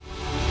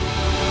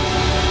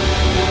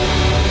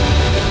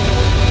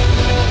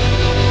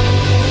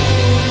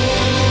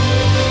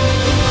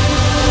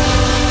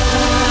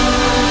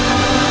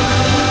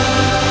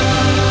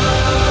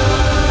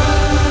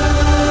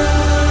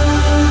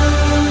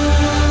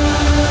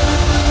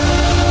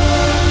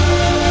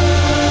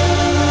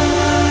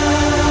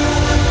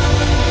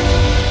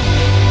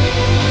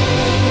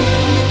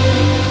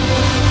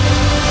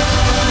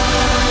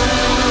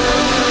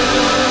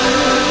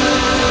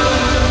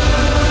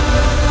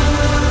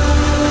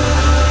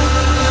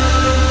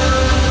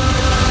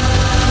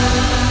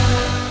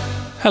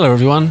Hello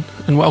everyone,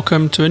 and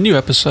welcome to a new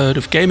episode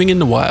of Gaming in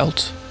the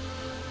Wild,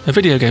 a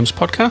video games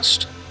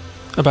podcast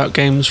about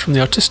games from the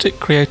artistic,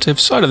 creative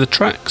side of the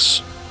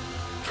tracks,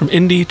 from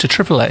indie to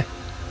AAA.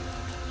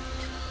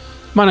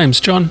 My name's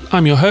John,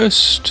 I'm your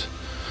host,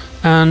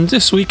 and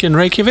this week in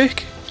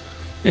Reykjavik,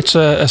 it's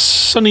a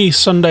sunny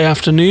Sunday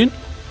afternoon.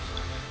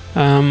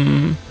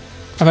 I've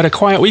had a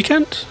quiet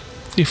weekend.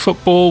 The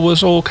football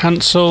was all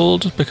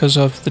cancelled because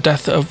of the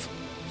death of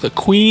the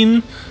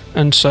Queen,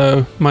 and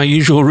so my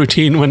usual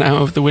routine went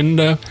out of the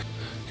window.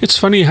 It's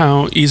funny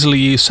how easily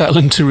you settle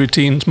into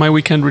routines. My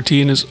weekend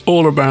routine is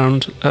all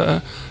around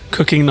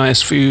cooking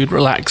nice food,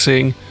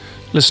 relaxing,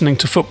 listening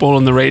to football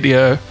on the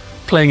radio,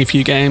 playing a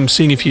few games,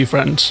 seeing a few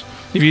friends.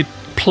 If you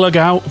plug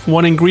out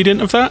one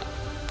ingredient of that,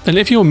 then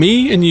if you're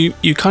me and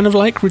you kind of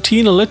like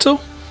routine a little,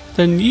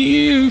 then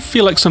you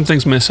feel like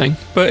something's missing.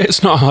 But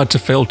it's not hard to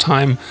fill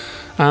time.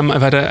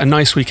 I've had a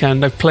nice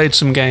weekend. I've played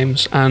some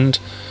games, and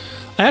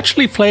I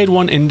actually played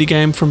one indie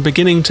game from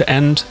beginning to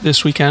end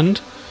this weekend.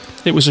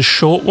 It was a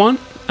short one,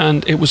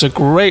 and it was a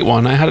great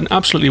one. I had an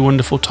absolutely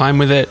wonderful time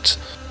with it.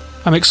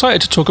 I'm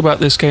excited to talk about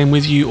this game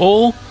with you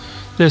all.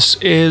 This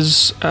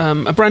is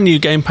a brand new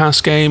Game Pass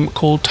game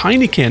called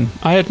Tinykin.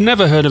 I had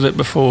never heard of it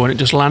before, and it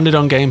just landed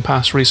on Game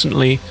Pass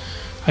recently.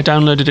 I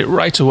downloaded it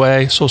right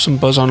away, saw some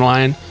buzz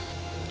online,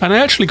 and I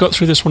actually got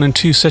through this one in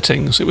 2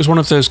 sittings. It was one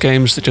of those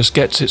games that just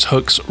gets its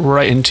hooks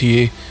right into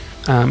you.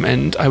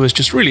 And I was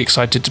just really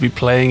excited to be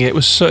playing it. It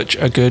was such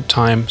a good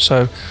time.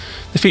 So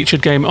the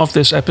featured game of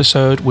this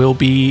episode will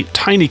be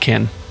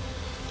Tinykin.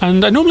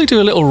 And I normally do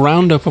a little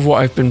roundup of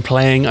what I've been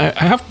playing. I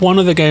have one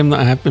other game that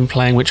I have been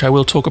playing, which I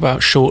will talk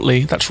about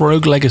shortly. That's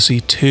Rogue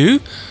Legacy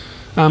 2.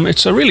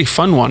 It's a really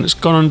fun one. It's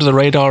gone under the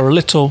radar a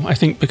little, I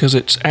think because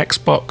it's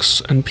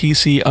Xbox and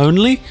PC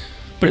only,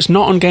 but it's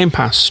not on Game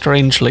Pass,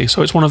 strangely.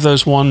 So it's one of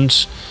those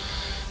ones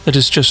that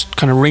is just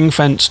kind of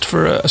ring-fenced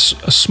for a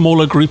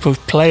smaller group of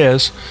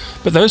players.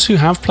 But those who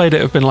have played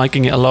it have been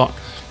liking it a lot.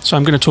 So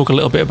I'm going to talk a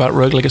little bit about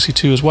Rogue Legacy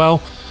 2 as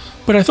well.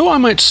 But I thought I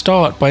might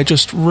start by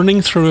just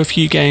running through a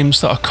few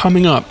games that are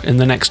coming up in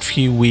the next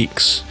few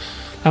weeks.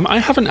 I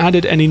haven't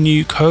added any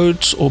new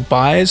codes or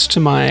buys to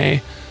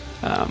my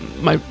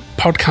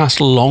podcast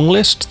long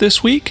list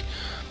this week.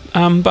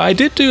 But I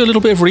did do a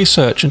little bit of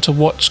research into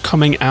what's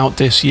coming out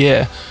this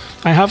year.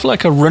 I have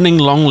like a running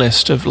long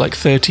list of like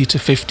 30 to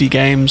 50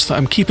 games that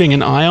I'm keeping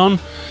an eye on.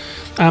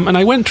 And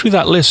I went through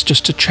that list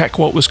just to check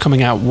what was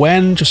coming out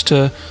when, just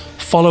to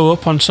follow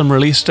up on some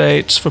release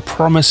dates for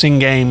promising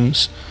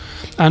games.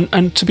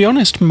 And to be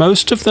honest,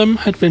 most of them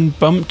had been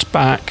bumped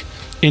back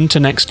into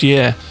next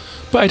year.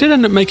 But I did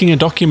end up making a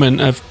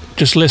document of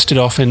just listed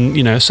off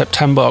in,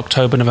 September,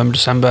 October, November,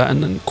 December,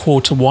 and then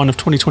Q1 of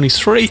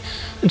 2023.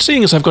 And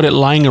seeing as I've got it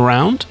lying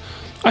around,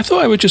 I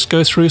thought I would just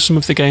go through some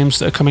of the games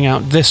that are coming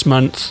out this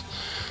month.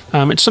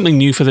 It's something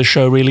new for the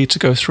show, really, to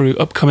go through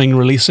upcoming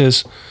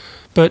releases.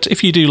 But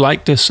if you do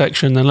like this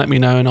section, then let me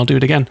know and I'll do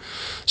it again.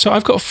 So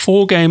I've got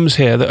 4 games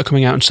here that are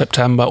coming out in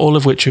September, all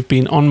of which have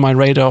been on my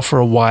radar for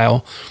a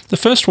while. The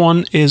first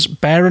one is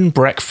Bear and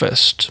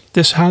Breakfast.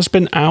 This has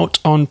been out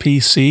on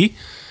PC,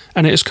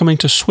 and it is coming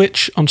to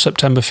Switch on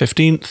September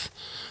 15th.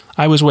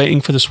 I was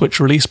waiting for the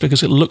Switch release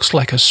because it looks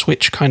like a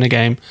Switch kind of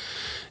game.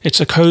 It's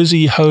a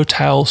cozy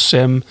hotel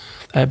sim,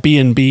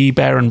 B&B,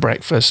 Bear and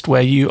Breakfast,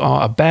 where you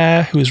are a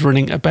bear who is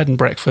running a bed and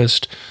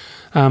breakfast,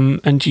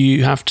 and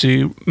you have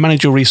to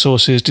manage your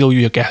resources, deal with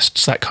your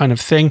guests, that kind of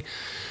thing.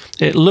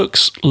 It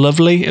looks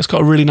lovely. It's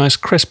got a really nice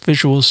crisp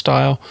visual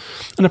style,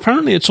 and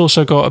apparently it's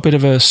also got a bit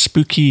of a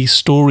spooky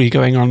story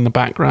going on in the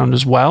background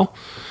as well.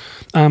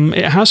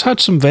 It has had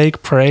some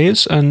vague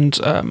praise, and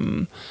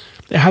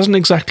it hasn't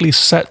exactly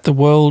set the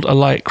world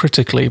alight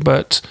critically,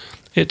 but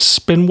it's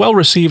been well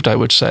received, I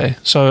would say.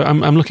 So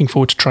I'm looking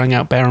forward to trying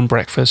out Bear and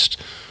Breakfast.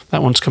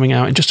 That one's coming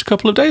out in just a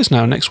couple of days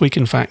now, next week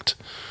in fact,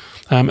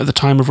 at the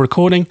time of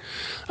recording.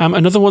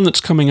 Another one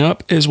that's coming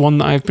up is one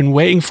that I've been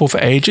waiting for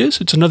ages.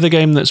 It's another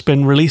game that's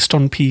been released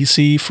on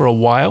PC for a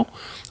while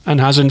and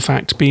has in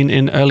fact been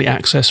in early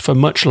access for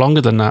much longer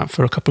than that.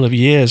 For a couple of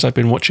years I've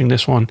been watching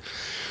this one.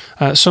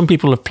 Some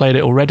people have played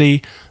it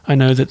already. I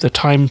know that the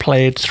Time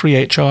Played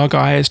 3HR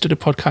guys did a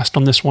podcast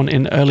on this one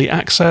in early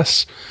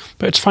access,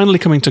 but it's finally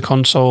coming to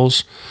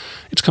consoles.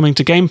 It's coming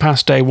to Game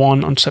Pass Day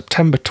 1 on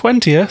September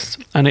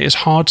 20th, and it is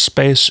Hard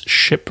Space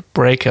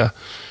Shipbreaker.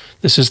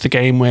 This is the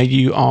game where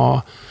you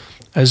are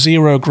a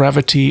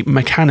zero-gravity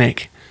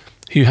mechanic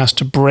who has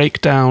to break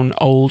down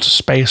old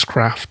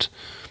spacecraft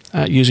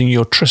using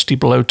your trusty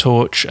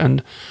blowtorch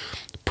and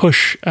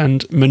push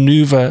and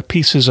maneuver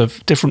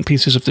different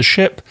pieces of the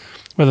ship,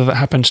 whether that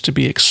happens to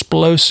be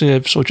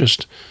explosives or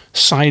just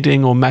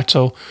siding or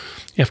metal.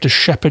 You have to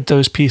shepherd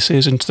those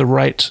pieces into the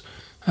right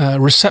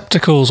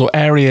receptacles or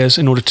areas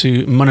in order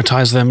to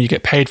monetize them. You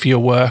get paid for your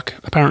work.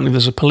 Apparently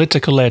there's a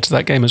political layer to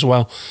that game as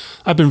well.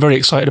 I've been very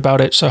excited about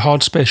it. So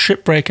Hard Space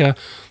Shipbreaker.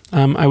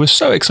 I was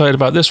so excited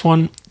about this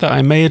one that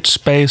I made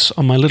space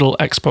on my little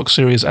Xbox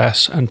Series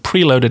S and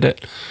preloaded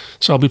it.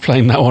 So I'll be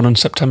playing that one on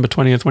September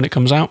 20th when it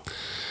comes out.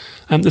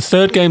 The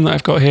third game that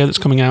I've got here that's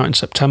coming out in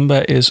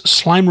September is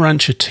Slime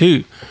Rancher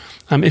 2.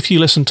 If you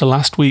listened to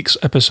last week's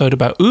episode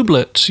about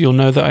Ooblets, you'll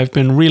know that I've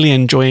been really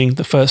enjoying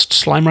the first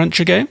Slime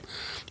Rancher game,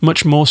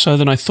 much more so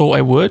than I thought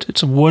I would.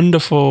 It's a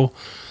wonderful,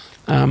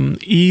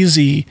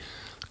 easy,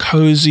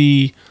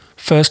 cozy,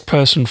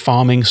 first-person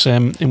farming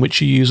sim in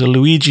which you use a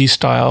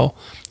Luigi-style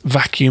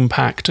vacuum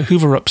pack to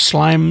hoover up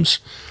slimes,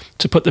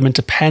 to put them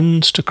into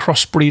pens, to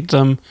crossbreed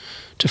them,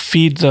 to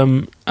feed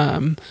them,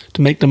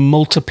 to make them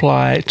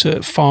multiply,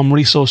 to farm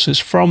resources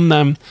from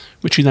them,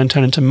 which you then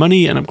turn into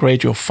money and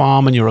upgrade your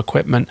farm and your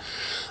equipment.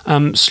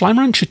 Slime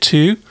Rancher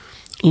 2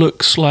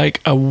 looks like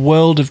a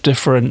world of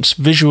difference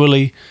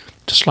visually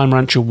to Slime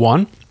Rancher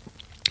 1.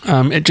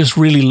 It just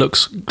really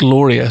looks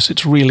glorious.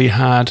 It's really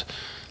had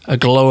a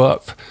glow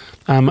up.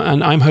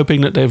 And I'm hoping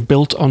that they've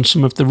built on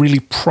some of the really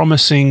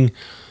promising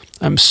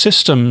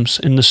systems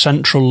in the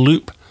central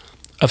loop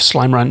of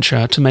Slime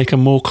Rancher to make a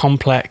more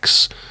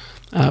complex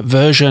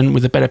version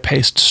with a better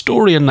paced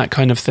story and that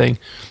kind of thing.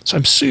 So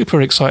I'm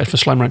super excited for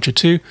Slime Rancher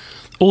 2,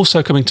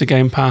 also coming to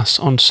Game Pass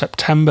on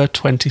September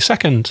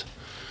 22nd.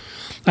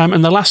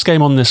 And the last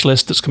game on this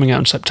list that's coming out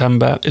in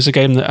September is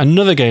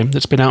another game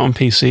that's been out on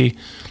PC,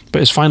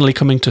 but is finally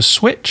coming to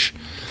Switch.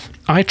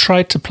 I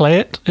tried to play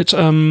it. It's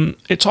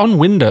on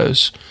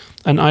Windows,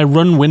 and I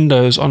run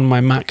Windows on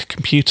my Mac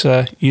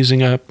computer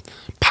using a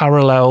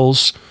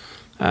Parallels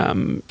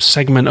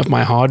segment of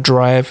my hard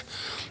drive.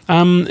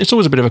 It's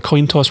always a bit of a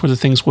coin toss whether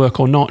things work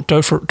or not.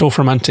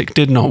 Dorfromantic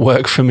did not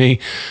work for me.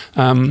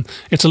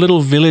 It's a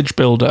little village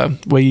builder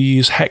where you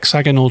use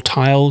hexagonal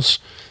tiles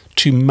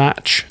to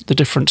match the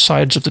different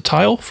sides of the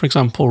tile, for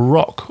example,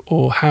 rock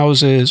or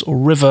houses or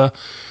river,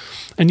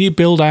 and you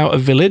build out a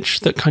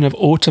village that kind of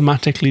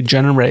automatically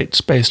generates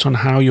based on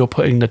how you're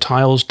putting the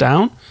tiles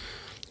down.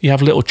 You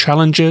have little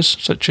challenges,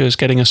 such as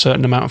getting a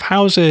certain amount of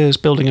houses,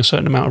 building a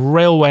certain amount of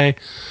railway,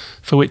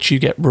 for which you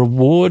get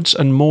rewards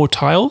and more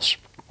tiles.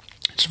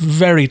 It's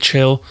very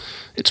chill.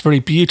 It's very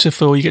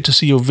beautiful. You get to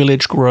see your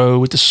village grow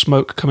with the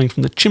smoke coming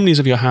from the chimneys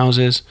of your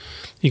houses.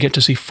 You get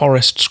to see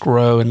forests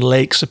grow and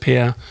lakes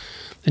appear.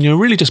 And you're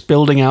really just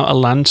building out a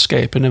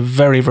landscape in a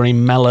very, very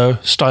mellow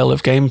style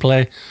of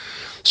gameplay.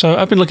 So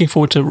I've been looking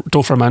forward to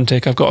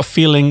Dorfromantic. I've got a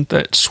feeling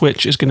that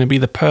Switch is going to be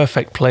the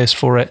perfect place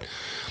for it,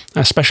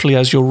 especially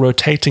as you're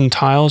rotating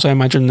tiles. I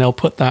imagine they'll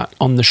put that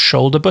on the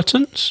shoulder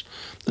buttons,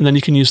 and then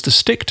you can use the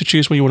stick to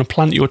choose where you want to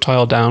plant your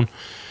tile down.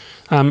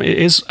 It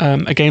is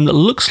a game that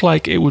looks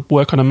like it would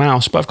work on a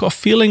mouse, but I've got a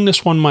feeling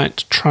this one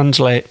might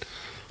translate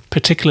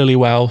particularly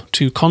well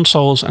to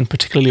consoles and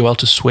particularly well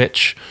to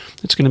Switch.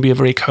 It's going to be a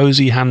very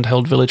cozy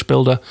handheld village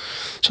builder.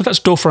 So that's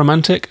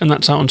Dorfromantic, and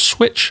that's out on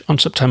Switch on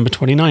September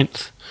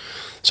 29th.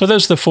 So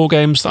those are the 4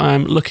 games that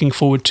I'm looking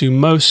forward to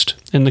most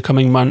in the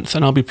coming month,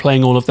 and I'll be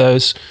playing all of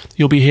those.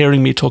 You'll be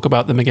hearing me talk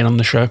about them again on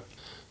the show.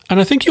 And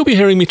I think you'll be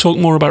hearing me talk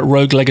more about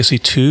Rogue Legacy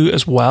 2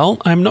 as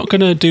well. I'm not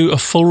going to do a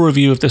full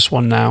review of this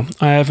one now.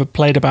 I have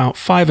played about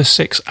 5 or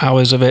 6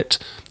 hours of it.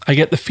 I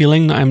get the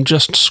feeling that I'm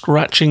just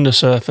scratching the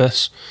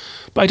surface.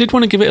 But I did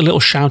want to give it a little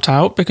shout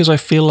out because I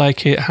feel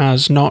like it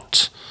has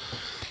not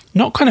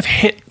kind of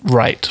hit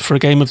right for a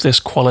game of this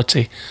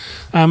quality.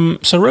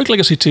 So Rogue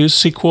Legacy 2 is a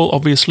sequel,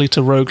 obviously,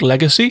 to Rogue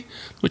Legacy,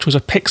 which was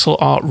a pixel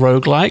art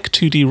roguelike,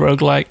 2D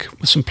roguelike,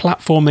 with some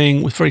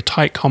platforming, with very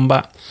tight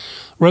combat.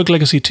 Rogue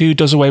Legacy 2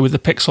 does away with the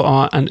pixel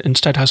art and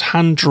instead has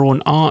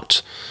hand-drawn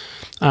art.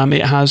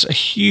 It has a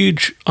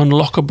huge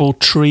unlockable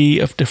tree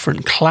of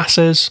different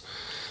classes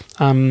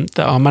that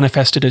are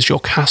manifested as your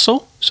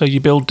castle. So you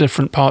build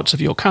different parts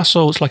of your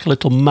castle. It's like a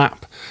little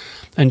map,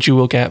 and you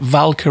will get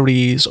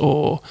Valkyries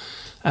or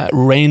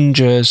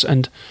rangers,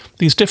 and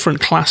these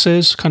different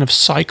classes kind of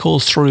cycle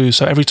through.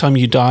 So every time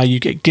you die, you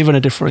get given a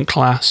different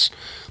class.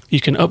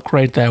 You can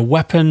upgrade their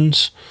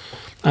weapons.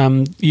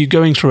 You're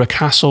going through a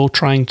castle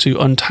trying to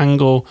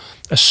untangle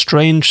a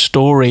strange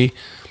story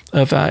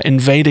of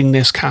invading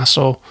this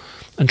castle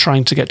and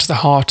trying to get to the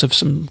heart of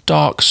some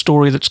dark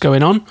story that's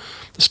going on.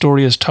 The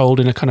story is told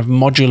in a kind of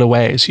modular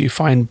way, so you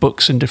find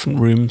books in different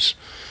rooms.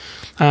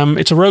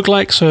 It's a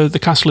roguelike, so the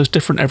castle is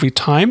different every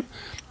time.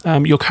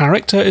 Your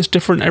character is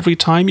different every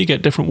time. You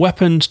get different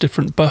weapons,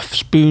 different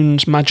buffs,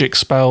 boons, magic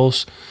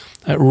spells,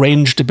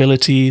 ranged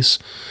abilities.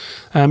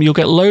 You'll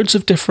get loads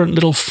of different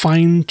little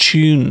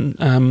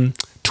fine-tune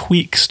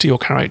tweaks to your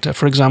character.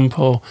 For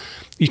example,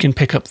 you can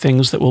pick up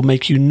things that will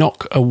make you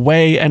knock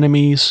away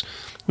enemies,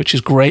 which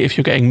is great if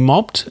you're getting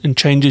mobbed and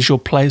changes your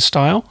play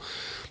style.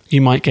 You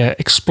might get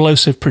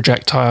explosive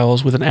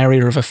projectiles with an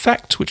area of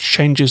effect, which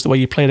changes the way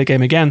you play the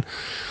game again.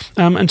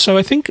 And so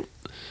I think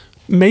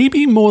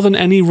maybe more than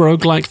any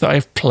roguelike that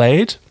I've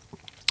played,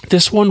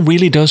 this one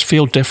really does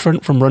feel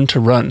different from run to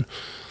run,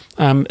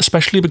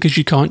 especially because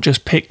you can't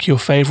just pick your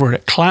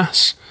favorite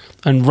class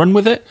and run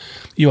with it.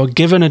 You are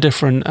given a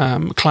different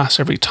class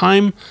every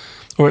time,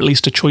 or at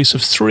least a choice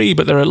of 3,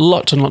 but there are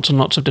lots and lots and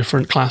lots of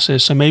different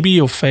classes, so maybe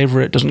your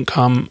favorite doesn't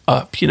come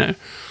up, you know.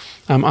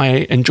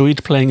 I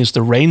enjoyed playing as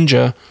the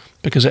ranger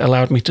because it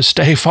allowed me to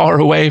stay far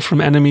away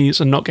from enemies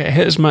and not get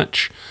hit as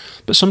much,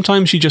 but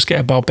sometimes you just get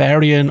a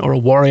barbarian or a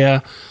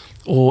warrior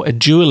or a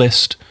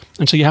duelist,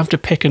 And so you have to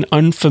pick an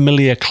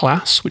unfamiliar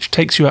class, which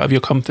takes you out of your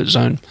comfort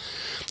zone,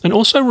 and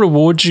also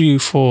rewards you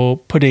for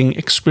putting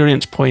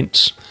experience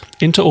points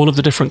into all of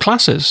the different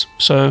classes.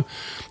 So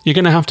you're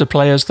going to have to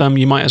play as them.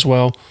 You might as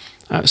well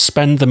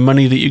spend the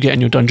money that you get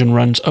in your dungeon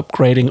runs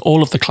upgrading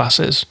all of the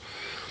classes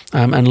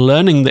and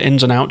learning the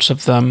ins and outs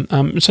of them.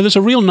 So there's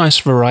a real nice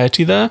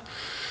variety there.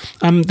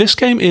 This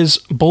game is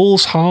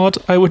balls hard,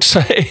 I would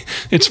say.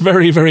 It's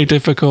very, very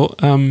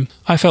difficult.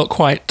 I felt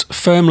quite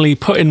firmly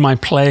put in my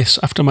place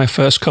after my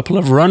first couple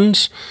of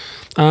runs.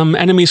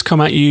 Enemies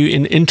come at you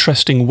in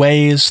interesting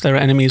ways. There are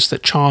enemies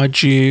that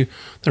charge you.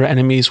 There are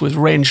enemies with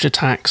ranged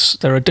attacks.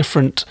 There are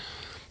different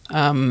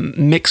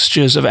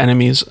mixtures of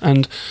enemies.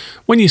 And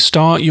when you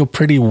start, you're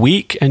pretty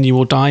weak and you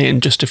will die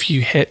in just a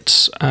few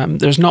hits.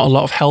 There's not a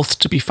lot of health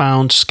to be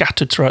found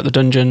scattered throughout the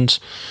dungeons.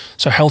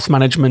 So health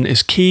management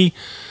is key.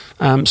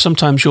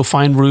 Sometimes you'll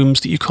find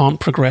rooms that you can't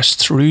progress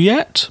through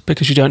yet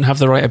because you don't have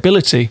the right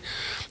ability.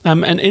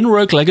 And in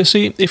Rogue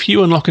Legacy, if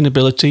you unlock an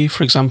ability,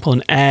 for example,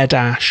 an air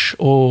dash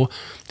or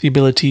the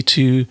ability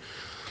to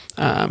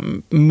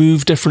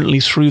move differently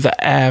through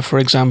the air, for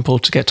example,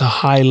 to get to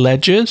high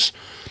ledges,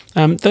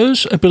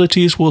 those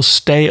abilities will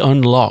stay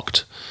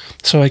unlocked.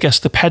 So I guess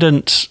the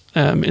pedants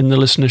in the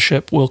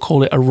listenership will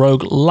call it a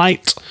rogue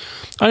light.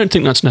 I don't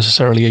think that's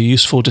necessarily a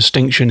useful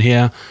distinction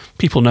here.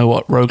 People know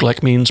what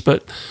roguelike means,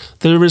 but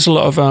there is a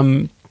lot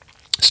of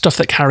stuff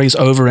that carries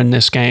over in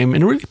this game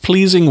in a really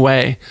pleasing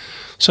way.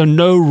 So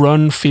no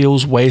run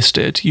feels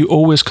wasted. You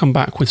always come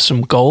back with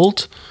some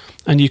gold,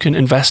 and you can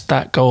invest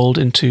that gold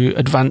into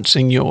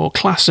advancing your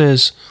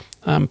classes,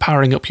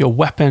 powering up your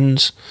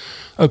weapons,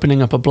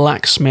 opening up a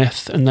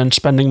blacksmith, and then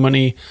spending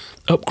money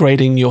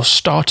upgrading your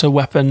starter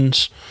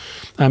weapons.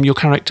 Your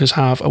characters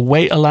have a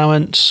weight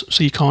allowance,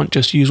 so you can't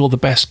just use all the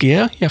best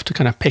gear. You have to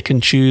kind of pick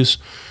and choose.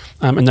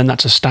 And then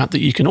that's a stat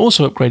that you can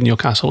also upgrade in your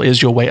castle,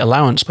 is your weight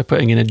allowance, by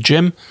putting in a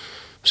gym,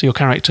 so your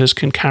characters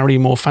can carry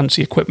more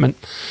fancy equipment.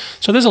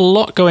 So there's a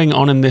lot going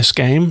on in this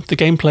game. The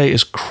gameplay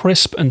is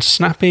crisp and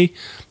snappy.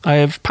 I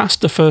have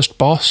passed the first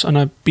boss, and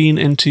I've been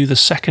into the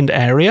second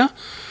area,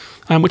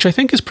 which I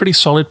think is pretty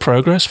solid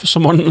progress for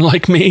someone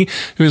like me,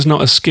 who is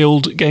not a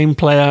skilled game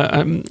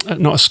player,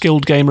 not a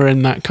skilled gamer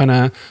in that kind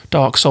of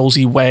Dark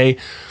Souls-y way.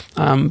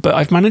 But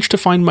I've managed to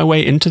find my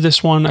way into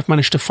this one. I've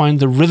managed to find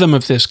the rhythm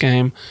of this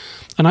game.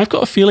 And I've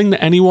got a feeling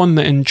that anyone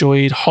that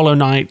enjoyed Hollow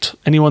Knight,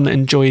 anyone that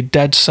enjoyed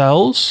Dead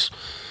Cells,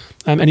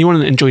 anyone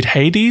that enjoyed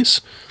Hades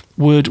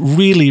would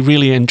really,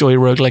 really enjoy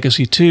Rogue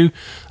Legacy 2.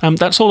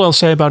 That's all I'll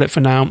say about it for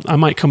now. I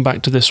might come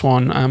back to this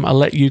one. I'll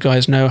let you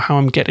guys know how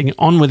I'm getting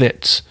on with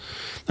it.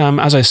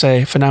 As I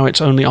say, for now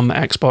it's only on the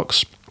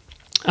Xbox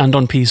and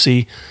on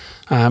PC.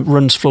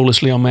 Runs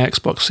flawlessly on my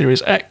Xbox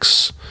Series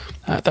X.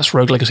 That's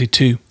Rogue Legacy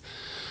 2.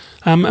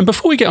 And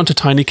before we get onto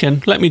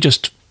Tinykin, let me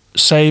just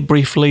say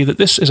briefly that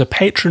this is a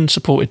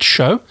patron-supported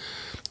show.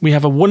 We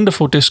have a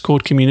wonderful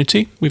Discord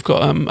community. We've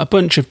got a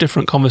bunch of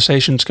different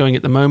conversations going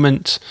at the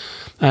moment.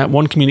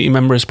 One community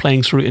member is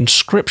playing through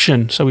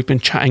Inscryption, so we've been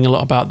chatting a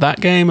lot about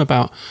that game,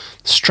 about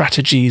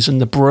strategies and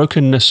the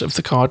brokenness of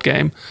the card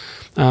game,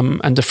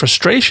 and the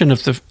frustration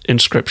of the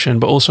Inscryption,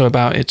 but also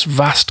about its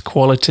vast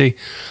quality.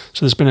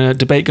 So there's been a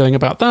debate going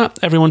about that.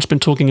 Everyone's been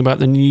talking about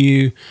the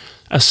new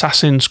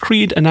Assassin's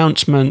Creed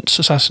announcements.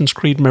 Assassin's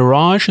Creed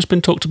Mirage has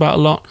been talked about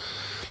a lot.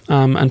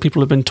 And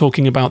people have been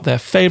talking about their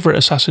favourite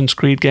Assassin's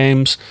Creed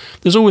games.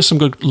 There's always some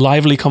good,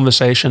 lively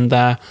conversation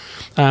there.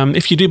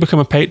 If you do become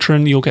a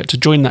patron, you'll get to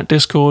join that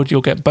Discord.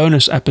 You'll get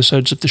bonus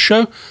episodes of the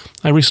show.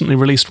 I recently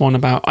released one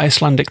about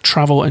Icelandic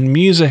travel and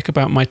music,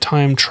 about my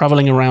time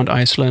travelling around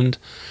Iceland.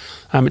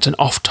 It's an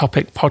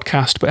off-topic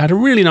podcast, but it had a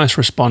really nice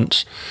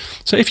response.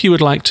 So if you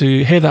would like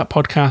to hear that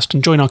podcast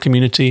and join our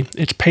community,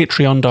 it's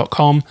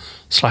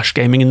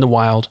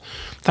patreon.com/gaminginthewild.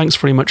 Thanks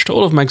very much to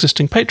all of my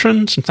existing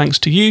patrons, and thanks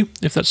to you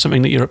if that's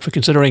something that you're up for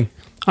considering.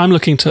 I'm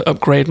looking to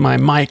upgrade my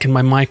mic and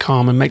my mic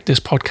arm and make this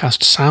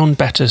podcast sound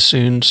better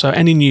soon, so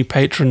any new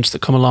patrons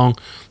that come along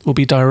will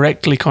be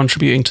directly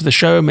contributing to the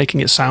show, making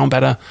it sound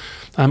better.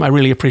 I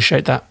really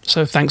appreciate that,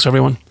 so thanks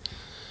everyone.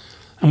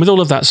 And with all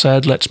of that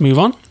said, let's move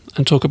on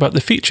and talk about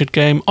the featured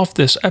game of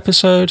this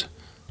episode,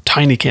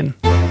 Tinykin.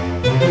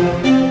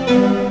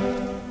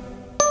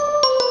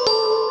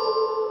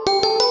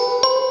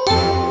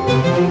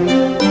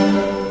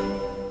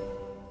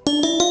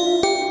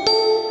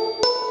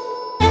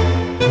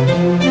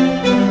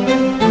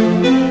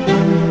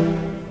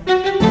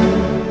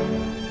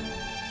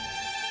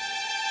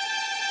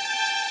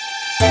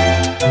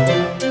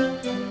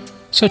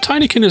 So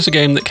Tinykin is a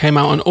game that came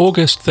out on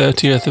August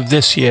 30th of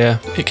this year.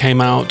 It came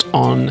out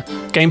on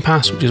Game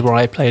Pass, which is where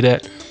I played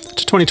it.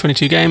 It's a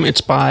 2022 game.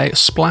 It's by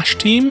Splash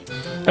Team,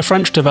 a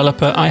French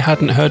developer I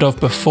hadn't heard of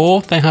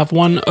before. They have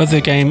one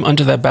other game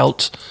under their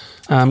belt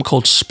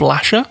called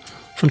Splasher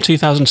from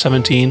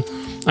 2017.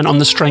 And on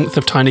the strength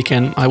of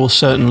Tinykin, I will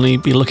certainly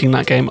be looking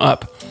that game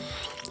up.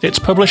 It's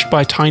published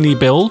by Tiny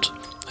Build,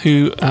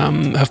 who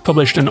have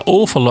published an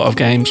awful lot of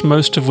games,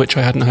 most of which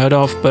I hadn't heard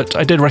of, but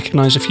I did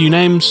recognise a few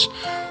names.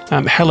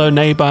 Hello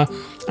Neighbor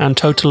and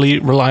Totally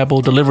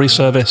Reliable Delivery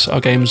Service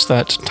are games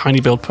that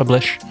tinyBuild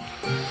publish.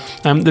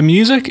 The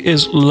music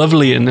is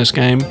lovely in this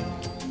game,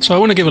 so I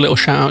want to give a little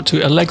shout out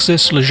to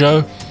Alexis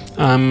Lejeune,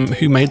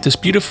 who made this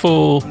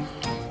beautiful,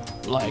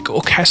 like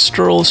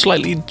orchestral,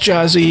 slightly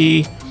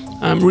jazzy,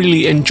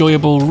 really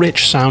enjoyable,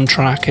 rich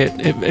soundtrack.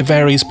 It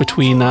varies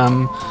between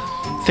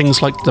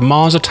things like the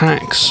Mars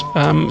Attacks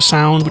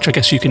sound, which I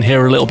guess you can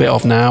hear a little bit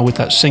of now with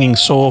that singing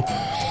saw.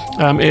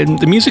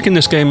 The music in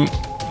this game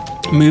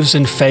moves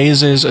in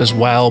phases as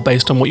well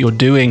based on what you're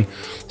doing.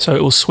 So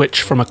it will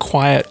switch from a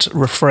quiet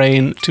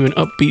refrain to an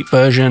upbeat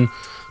version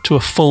to a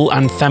full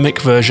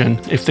anthemic version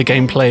if the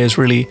gameplay is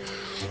really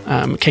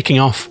kicking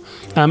off.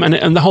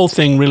 And the whole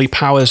thing really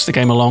powers the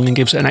game along and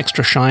gives it an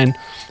extra shine.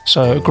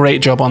 So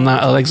great job on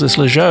that, Alexis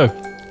Lejeune.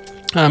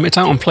 It's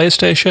out on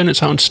PlayStation,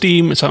 it's out on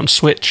Steam, it's out on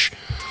Switch,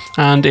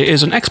 and it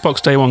is an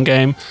Xbox Day One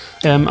game.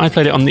 I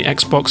played it on the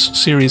Xbox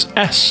Series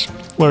S,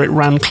 where it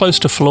ran close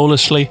to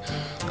flawlessly.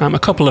 A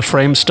couple of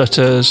frame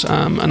stutters,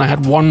 and I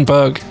had one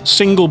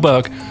single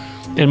bug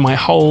in my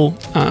whole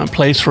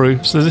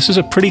playthrough. So this is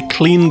a pretty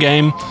clean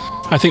game.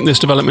 I think this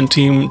development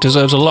team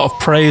deserves a lot of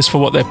praise for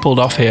what they've pulled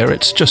off here.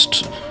 It's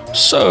just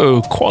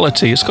so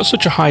quality. It's got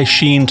such a high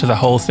sheen to the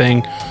whole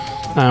thing.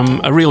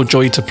 A real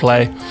joy to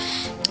play.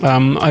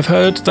 I've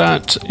heard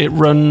that it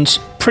runs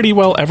pretty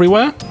well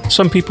everywhere.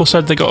 Some people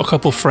said they got a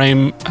couple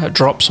frame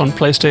drops on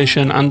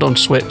PlayStation and on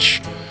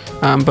Switch,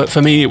 but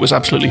for me it was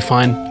absolutely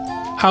fine.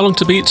 How Long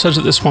to Beat says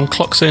that this one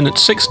clocks in at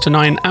 6 to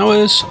 9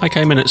 hours. I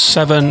came in at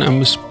 7 and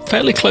was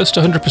fairly close to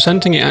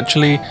 100%ing it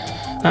actually.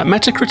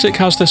 Metacritic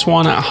has this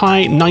one at a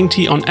high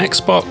 90 on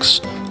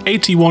Xbox,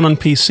 81 on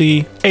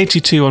PC,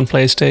 82 on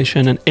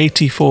PlayStation, and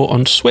 84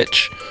 on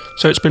Switch.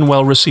 So it's been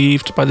well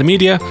received by the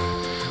media.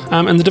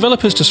 And the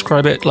developers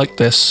describe it like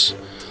this.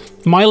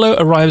 Milo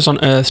arrives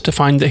on Earth to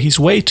find that he's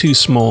way too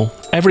small,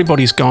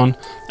 everybody's gone,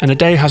 and a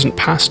day hasn't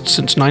passed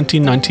since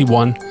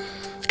 1991.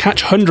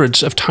 Catch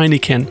hundreds of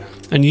Tinykin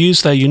and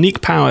use their unique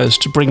powers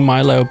to bring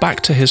Milo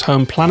back to his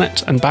home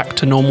planet and back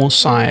to normal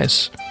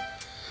size.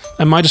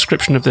 And my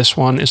description of this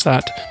one is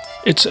that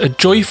it's a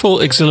joyful,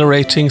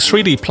 exhilarating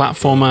 3D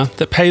platformer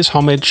that pays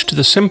homage to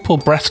the simple,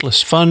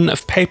 breathless fun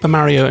of Paper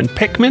Mario and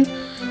Pikmin,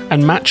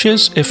 and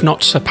matches, if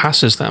not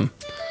surpasses them.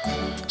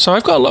 So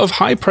I've got a lot of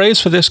high praise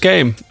for this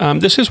game.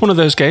 This is one of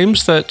those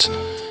games that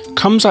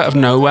comes out of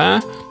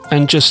nowhere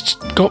and just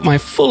got my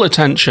full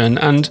attention,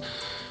 and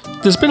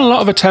there's been a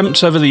lot of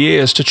attempts over the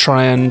years to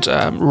try and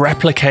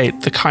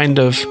replicate the kind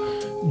of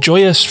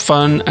joyous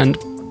fun and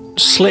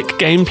slick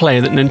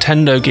gameplay that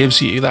Nintendo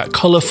gives you, that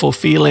colourful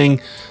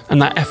feeling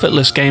and that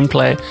effortless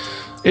gameplay.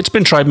 It's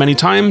been tried many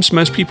times.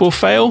 Most people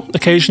fail.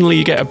 Occasionally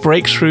you get a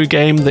breakthrough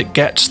game that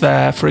gets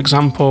there. For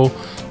example,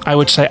 I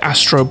would say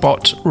Astro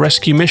Bot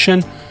Rescue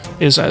Mission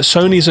is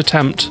Sony's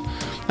attempt.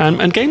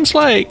 And games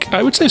like,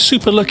 I would say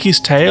Super Lucky's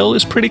Tale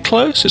is pretty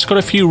close. It's got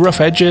a few rough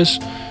edges,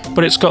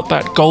 but it's got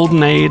that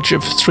golden age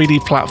of 3D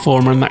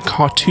platformer and that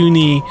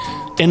cartoony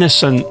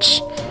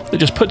innocence that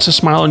just puts a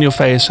smile on your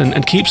face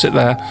and keeps it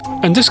there.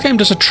 And this game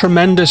does a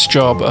tremendous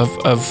job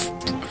of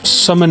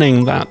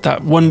summoning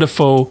that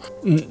wonderful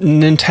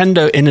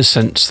Nintendo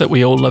innocence that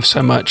we all love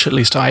so much, at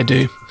least I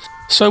do.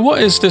 So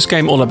what is this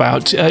game all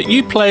about?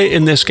 You play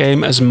in this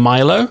game as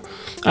Milo.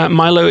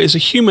 Milo is a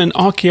human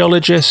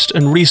archaeologist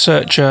and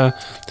researcher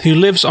who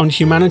lives on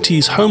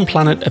humanity's home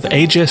planet of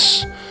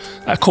Aegis,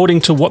 according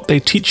to what they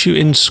teach you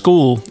in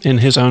school, in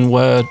his own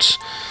words.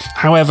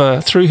 However,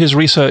 through his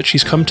research,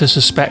 he's come to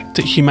suspect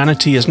that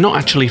humanity is not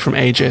actually from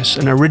Aegis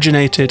and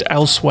originated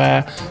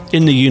elsewhere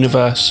in the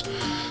universe.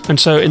 And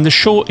so in the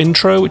short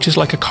intro, which is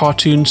like a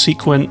cartoon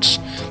sequence,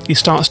 he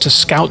starts to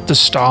scout the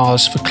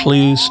stars for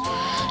clues.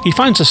 He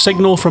finds a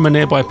signal from a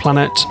nearby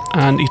planet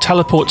and he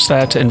teleports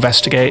there to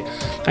investigate,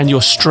 and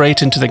you're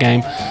straight into the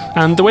game.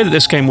 And the way that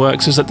this game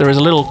works is that there is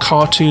a little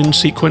cartoon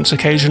sequence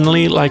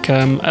occasionally, like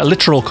a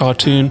literal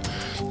cartoon,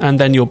 and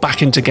then you're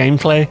back into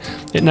gameplay.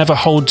 It never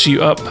holds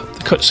you up.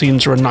 The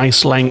cutscenes are a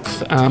nice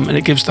length, and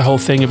it gives the whole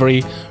thing a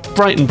very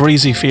bright and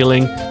breezy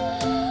feeling.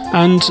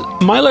 And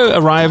Milo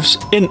arrives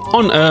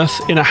on Earth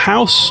in a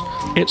house.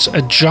 It's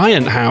a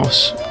giant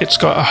house. It's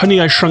got a Honey,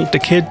 I Shrunk the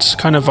Kids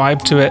kind of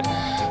vibe to it.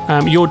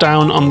 You're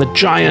down on the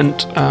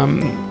giant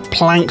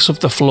planks of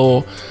the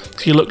floor.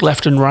 If you look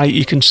left and right,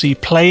 you can see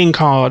playing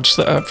cards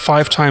that are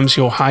 5 times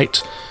your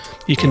height.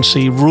 You can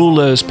see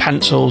rulers,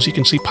 pencils. You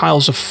can see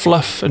piles of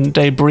fluff and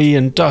debris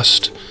and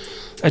dust.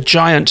 A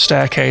giant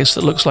staircase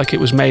that looks like it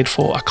was made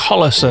for a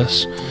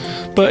colossus.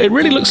 But it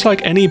really looks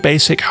like any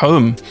basic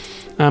home.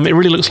 It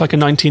really looks like a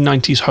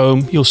 1990s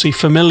home. You'll see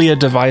familiar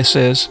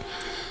devices,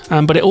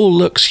 but it all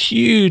looks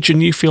huge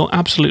and you feel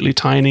absolutely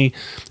tiny.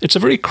 It's a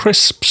very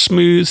crisp,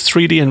 smooth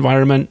 3D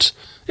environment.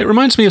 It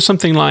reminds me of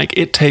something like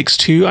It Takes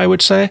Two, I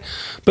would say,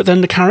 but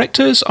then the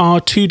characters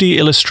are 2D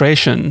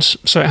illustrations,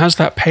 so it has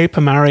that Paper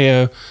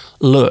Mario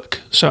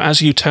look. So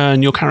as you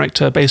turn, your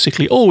character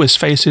basically always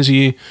faces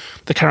you.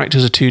 The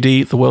characters are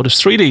 2D, the world is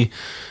 3D.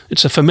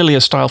 It's a familiar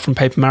style from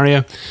Paper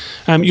Mario.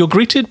 You're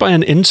greeted by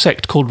an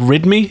insect called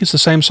Ridme. It's the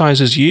same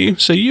size as you,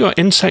 so you are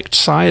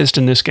insect-sized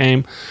in this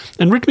game.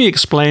 And Ridme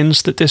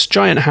explains that this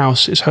giant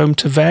house is home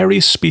to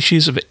various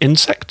species of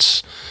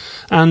insects,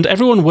 and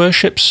everyone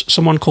worships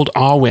someone called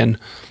Arwen,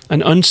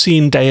 an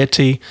unseen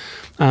deity,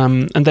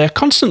 and they're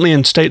constantly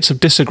in states of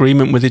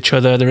disagreement with each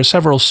other. There are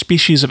several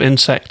species of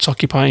insects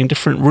occupying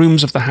different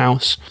rooms of the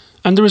house.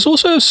 And there is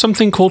also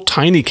something called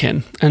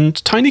Tinykin, and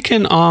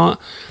Tinykin are,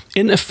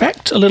 in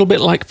effect, a little bit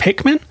like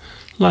Pikmin.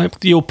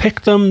 Like, you'll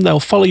pick them,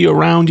 they'll follow you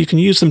around, you can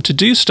use them to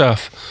do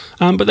stuff,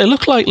 but they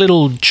look like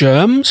little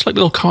germs, like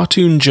little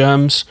cartoon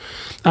germs,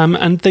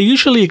 and they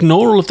usually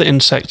ignore all of the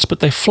insects, but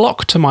they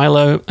flock to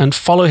Milo and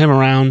follow him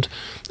around,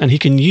 and he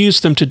can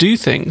use them to do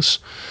things.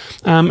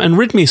 And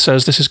Ridme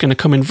says this is going to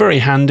come in very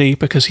handy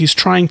because he's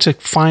trying to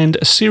find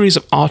a series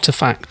of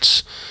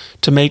artifacts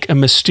to make a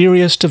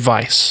mysterious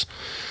device.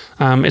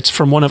 It's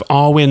from one of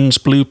Arwen's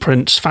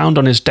blueprints found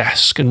on his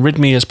desk, and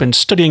Ridme has been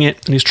studying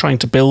it, and he's trying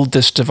to build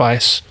this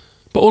device.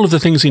 But all of the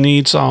things he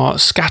needs are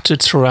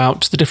scattered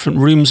throughout the different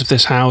rooms of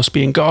this house,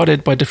 being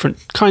guarded by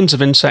different kinds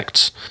of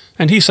insects.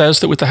 And he says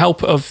that with the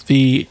help of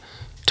the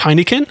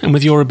Tinykin, and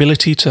with your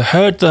ability to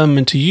herd them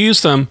and to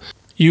use them,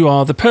 you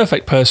are the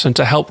perfect person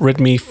to help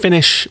Ridme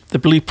finish the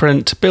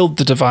blueprint, build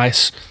the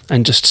device,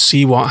 and just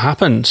see what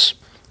happens.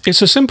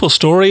 It's a simple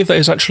story that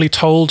is actually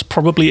told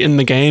probably in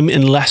the game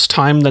in less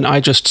time than I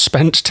just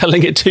spent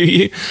telling it to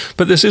you.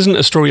 But this isn't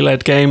a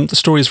story-led game. The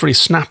story is very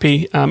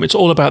snappy. It's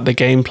all about the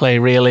gameplay,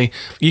 really.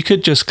 You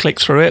could just click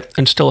through it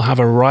and still have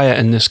a riot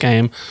in this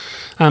game.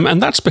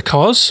 And that's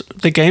because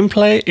the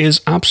gameplay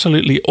is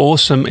absolutely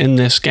awesome in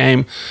this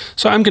game.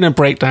 So I'm going to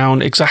break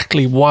down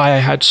exactly why I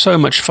had so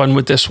much fun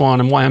with this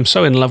one and why I'm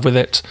so in love with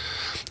it.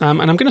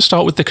 And I'm going to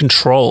start with the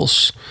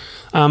controls.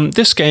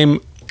 This game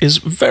is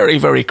very,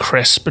 very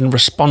crisp and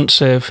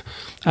responsive.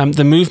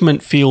 The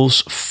movement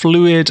feels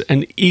fluid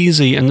and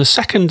easy, and the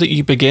second that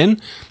you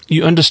begin,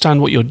 you understand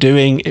what you're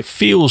doing. It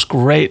feels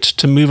great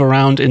to move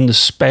around in the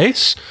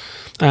space.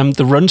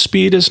 The run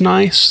speed is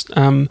nice.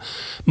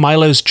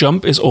 Milo's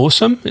jump is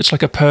awesome. It's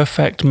like a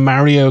perfect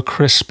Mario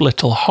crisp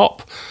little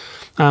hop.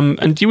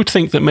 And you would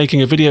think that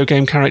making a video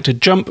game character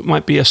jump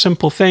might be a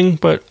simple thing,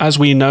 but as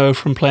we know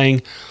from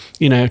playing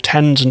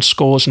tens and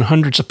scores and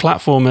hundreds of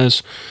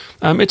platformers,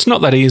 it's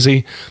not that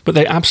easy, but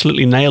they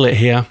absolutely nail it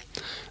here.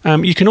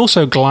 You can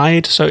also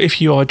glide, so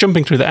if you are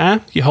jumping through the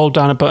air, you hold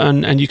down a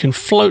button and you can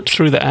float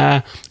through the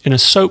air in a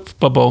soap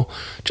bubble,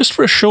 just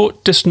for a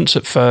short distance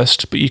at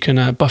first, but you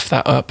can buff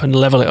that up and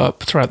level it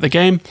up throughout the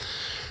game.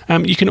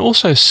 You can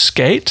also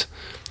skate.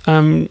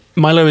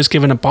 Milo is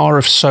given a bar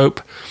of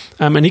soap,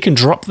 and he can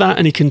drop that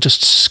and he can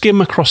just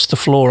skim across the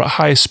floor at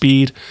high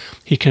speed.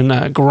 He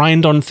can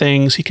grind on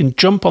things, he can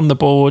jump on the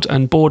board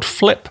and board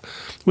flip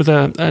with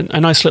a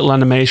nice little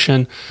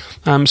animation.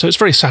 So it's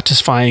very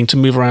satisfying to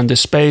move around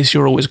this space.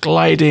 You're always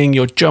gliding,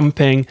 you're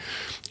jumping,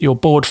 you're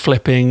board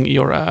flipping,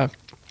 you're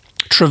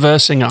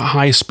traversing at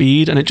high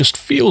speed, and it just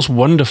feels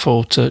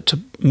wonderful to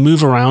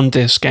move around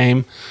this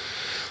game.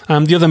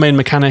 The other main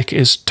mechanic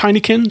is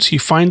Tinykins. You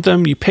find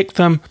them, you pick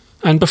them,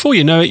 and before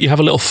you know it, you have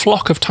a little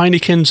flock of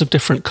Tinykins of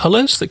different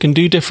colours that can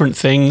do different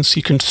things.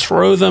 You can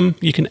throw them,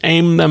 you can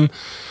aim them,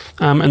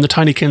 and the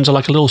Tinykins are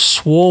like a little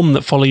swarm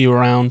that follow you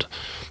around.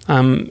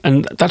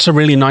 And that's a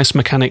really nice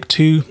mechanic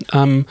too.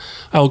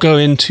 I'll go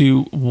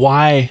into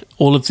why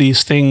all of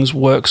these things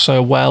work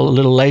so well a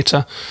little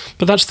later,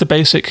 but that's the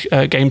basic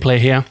gameplay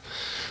here.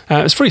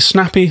 It's very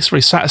snappy, it's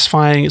very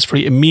satisfying, it's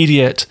very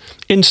immediate,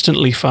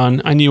 instantly fun.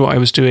 I knew what I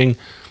was doing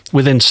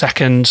within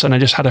seconds, and I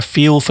just had a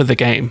feel for the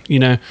game.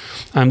 The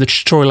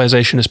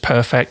tutorialization is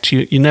perfect.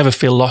 You never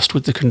feel lost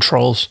with the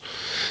controls.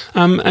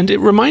 And it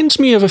reminds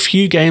me of a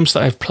few games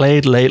that I've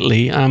played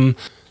lately.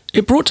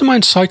 It brought to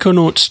mind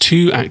Psychonauts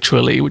 2,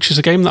 actually, which is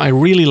a game that I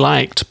really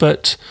liked,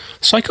 but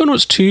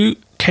Psychonauts 2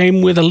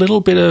 came with a little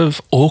bit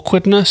of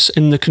awkwardness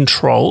in the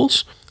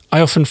controls. I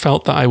often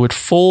felt that I would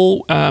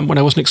fall when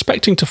I wasn't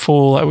expecting to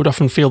fall. I would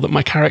often feel that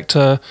my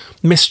character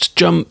missed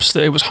jumps,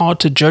 that it was hard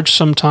to judge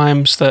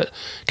sometimes, that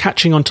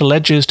catching onto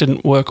ledges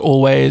didn't work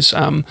always.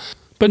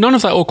 But none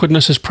of that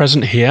awkwardness is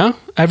present here.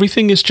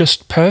 Everything is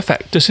just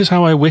perfect. This is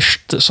how I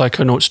wished that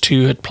Psychonauts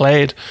 2 had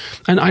played.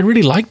 And I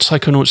really liked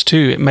Psychonauts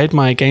 2. It made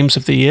my Games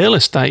of the Year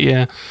list that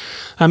year.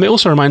 It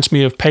also reminds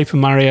me of Paper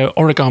Mario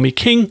Origami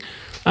King,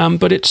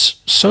 but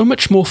it's so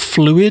much more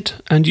fluid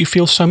and you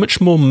feel so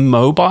much more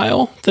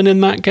mobile than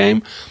in that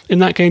game. In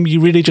that game, you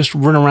really just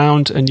run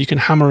around and you can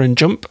hammer and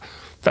jump.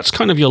 That's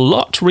kind of your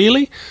lot,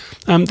 really.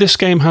 This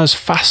game has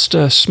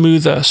faster,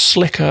 smoother,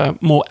 slicker,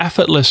 more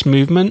effortless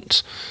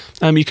movement.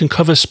 You can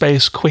cover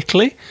space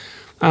quickly,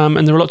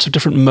 and there are lots of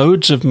different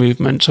modes of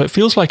movement, so it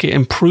feels like it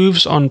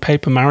improves on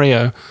Paper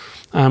Mario,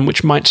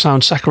 which might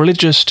sound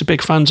sacrilegious to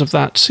big fans of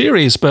that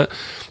series, but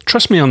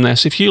trust me on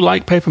this, if you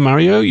like Paper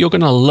Mario, you're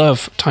going to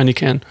love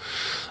Tinykin.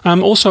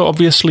 Also,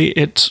 obviously,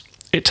 it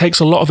takes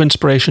a lot of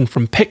inspiration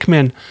from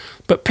Pikmin,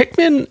 but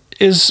Pikmin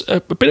is a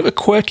bit of a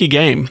quirky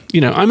game.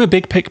 You know, I'm a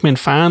big Pikmin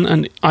fan,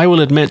 and I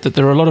will admit that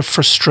there are a lot of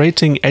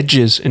frustrating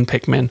edges in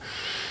Pikmin.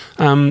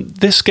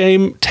 This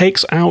game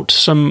takes out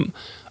some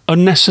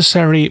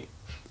unnecessary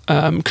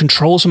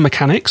controls and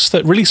mechanics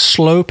that really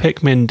slow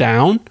Pikmin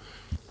down.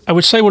 I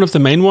would say one of the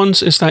main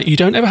ones is that you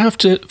don't ever have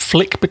to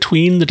flick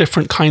between the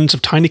different kinds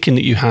of Tinykin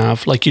that you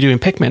have like you do in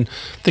Pikmin.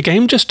 The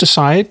game just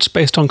decides,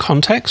 based on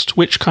context,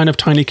 which kind of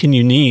Tinykin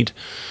you need.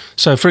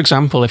 So, for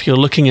example, if you're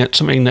looking at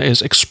something that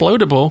is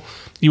explodable,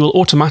 you will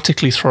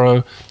automatically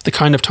throw the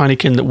kind of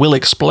Tinykin that will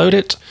explode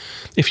it.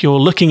 If you're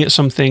looking at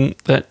something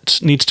that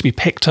needs to be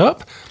picked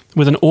up,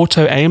 with an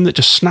auto aim that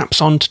just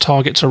snaps onto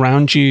targets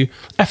around you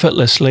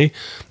effortlessly,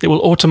 it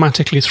will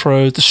automatically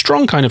throw the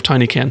strong kind of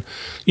Tinykin.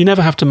 You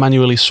never have to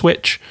manually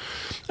switch.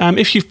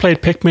 If you've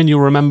played Pikmin,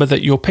 you'll remember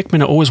that your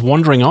Pikmin are always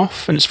wandering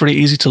off, and it's very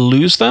easy to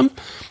lose them.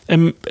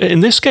 In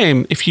this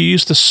game, if you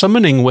use the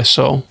summoning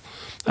whistle,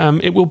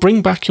 it will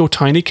bring back your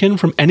Tinykin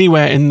from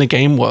anywhere in the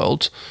game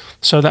world.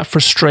 So that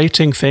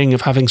frustrating thing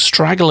of having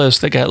stragglers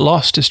that get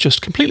lost is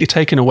just completely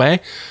taken away.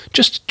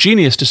 Just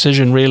genius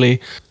decision, really.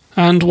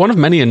 And one of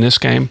many in this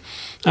game.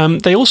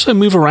 They also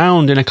move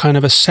around in a kind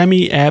of a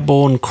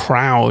semi-airborne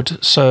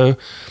crowd. So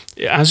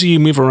as you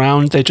move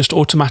around, they just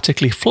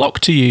automatically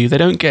flock to you. They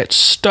don't get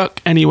stuck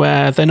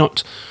anywhere. They're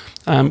not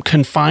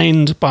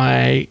confined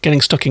by getting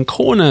stuck in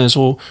corners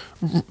or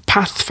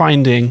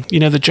pathfinding.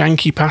 You know, the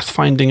janky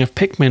pathfinding of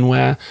Pikmin,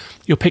 where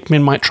your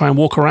Pikmin might try and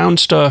walk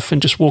around stuff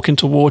and just walk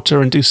into water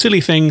and do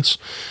silly things.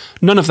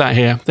 None of that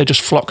here. They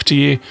just flock to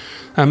you.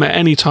 At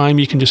any time,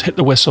 you can just hit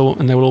the whistle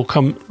and they will all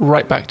come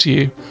right back to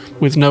you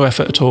with no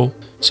effort at all.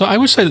 So I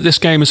would say that this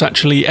game is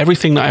actually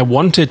everything that I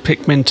wanted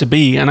Pikmin to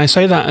be, and I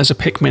say that as a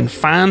Pikmin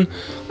fan.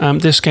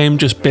 This game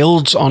just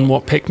builds on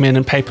what Pikmin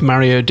and Paper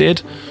Mario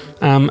did,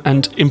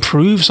 and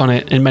improves on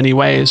it in many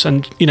ways.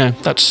 And, you know,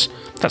 that's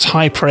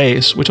high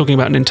praise. We're talking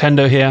about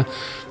Nintendo here,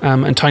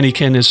 and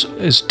Tinykin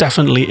is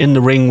definitely in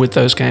the ring with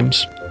those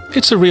games.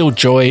 It's a real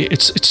joy.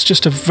 It's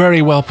just a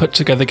very well put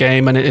together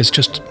game, and it is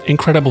just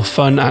incredible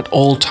fun at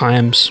all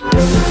times.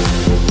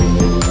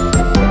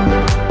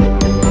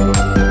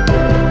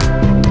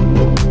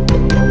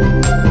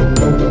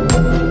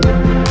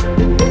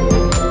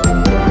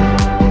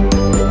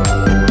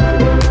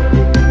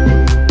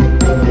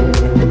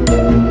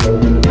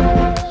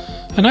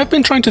 And I've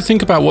been trying to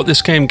think about what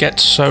this game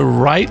gets so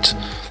right,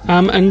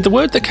 and the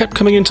word that kept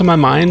coming into my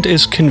mind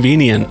is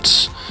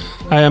convenience.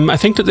 I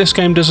think that this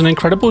game does an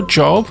incredible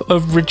job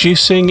of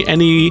reducing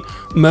any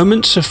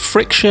moments of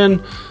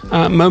friction,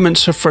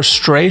 moments of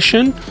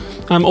frustration.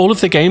 All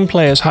of the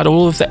gameplay has had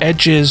all of the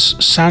edges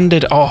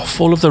sanded off,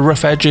 all of the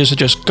rough edges are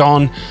just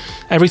gone.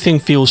 Everything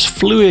feels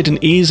fluid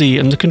and easy,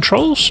 and the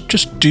controls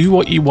just do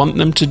what you want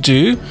them to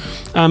do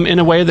in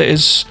a way that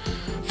is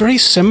very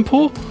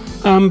simple.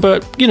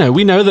 But, you know,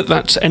 we know that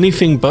that's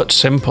anything but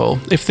simple.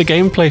 If the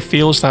gameplay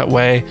feels that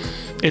way,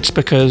 it's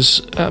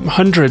because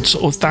hundreds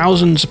or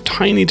thousands of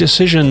tiny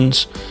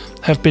decisions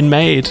have been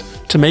made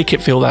to make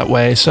it feel that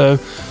way. So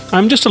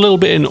I'm just a little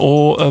bit in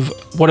awe of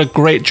what a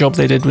great job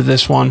they did with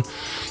this one.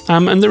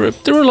 And there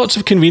are lots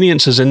of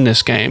conveniences in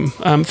this game.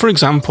 For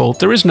example,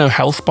 there is no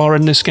health bar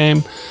in this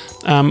game.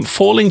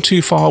 Falling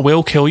too far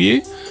will kill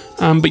you,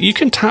 but you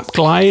can tap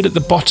glide at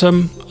the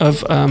bottom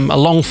of a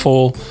long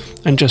fall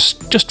and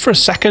just for a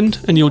second,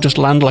 and you'll just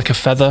land like a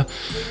feather.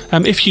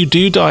 If you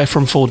do die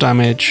from fall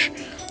damage,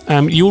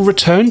 you'll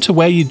return to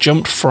where you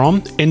jumped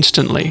from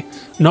instantly,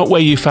 not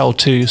where you fell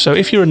to. So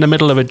if you're in the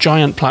middle of a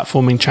giant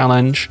platforming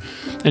challenge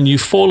and you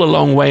fall a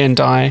long way and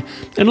die,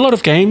 in a lot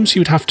of games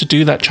you'd have to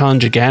do that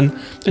challenge again.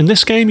 In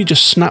this game, you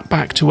just snap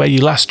back to where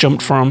you last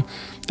jumped from,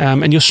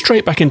 and you're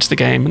straight back into the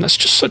game, and that's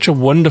just such a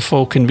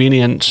wonderful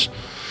convenience.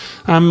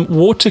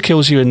 Water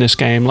kills you in this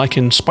game, like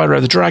in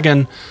Spyro the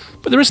Dragon,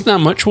 but there isn't that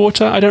much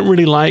water. I don't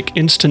really like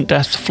instant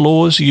death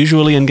flaws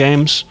usually in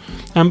games,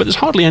 but there's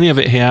hardly any of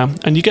it here,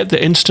 and you get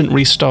the instant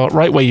restart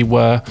right where you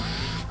were.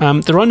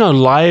 There are no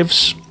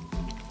lives,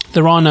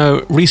 there are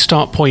no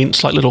restart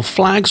points like little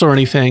flags or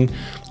anything.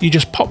 You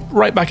just pop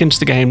right back into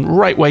the game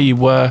right where you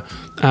were,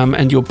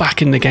 and you're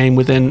back in the game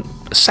within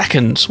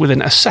seconds.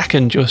 Within a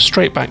second, you're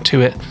straight back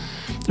to it.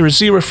 There is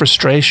zero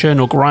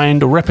frustration or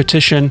grind or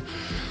repetition.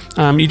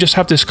 You just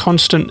have this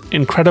constant,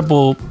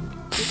 incredible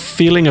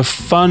feeling of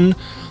fun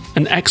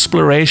and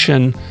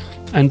exploration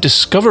and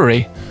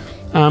discovery.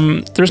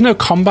 There's no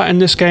combat in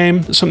this game.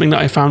 It's something that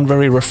I found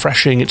very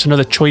refreshing. It's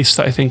another choice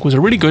that I think was a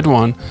really good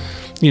one.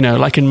 You know,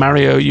 like in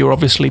Mario, you're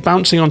obviously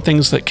bouncing on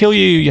things that kill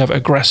you. You have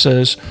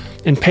aggressors.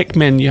 In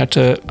Pikmin, you had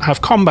to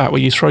have combat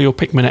where you throw your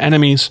Pikmin at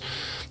enemies.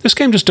 This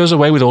game just does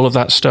away with all of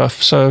that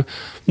stuff, so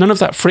none of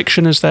that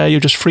friction is there. You're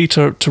just free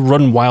to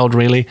run wild,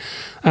 really.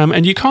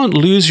 And you can't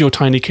lose your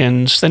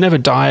Tinykins. They never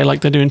die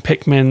like they do in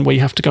Pikmin, where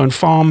you have to go and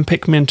farm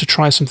Pikmin to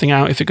try something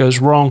out if it goes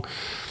wrong.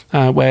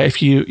 Where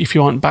if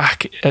you aren't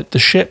back at the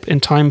ship in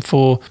time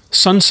for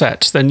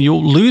sunset, then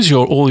you'll lose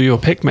all your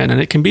Pikmin,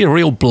 and it can be a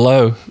real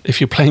blow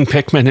if you're playing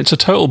Pikmin. It's a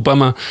total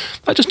bummer.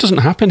 That just doesn't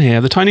happen here.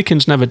 The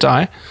Tinykins never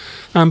die.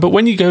 But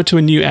when you go to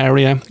a new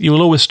area, you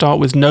will always start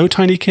with no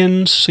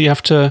Tinykins, so you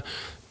have to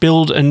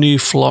build a new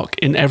flock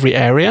in every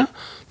area.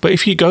 But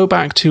if you go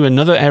back to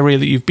another area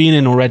that you've been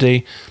in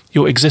already,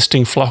 your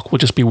existing flock will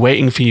just be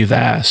waiting for you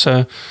there.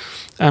 So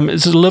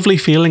it's a lovely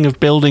feeling of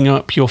building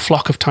up your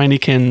flock of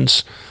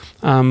tinykins.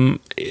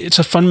 It's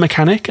a fun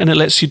mechanic, and it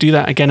lets you do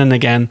that again and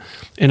again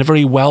in a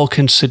very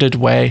well-considered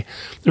way.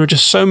 There are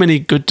just so many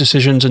good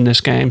decisions in this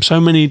game, so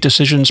many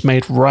decisions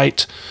made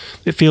right.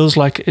 It feels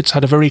like it's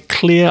had a very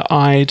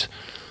clear-eyed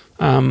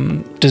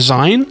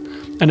design,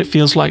 and it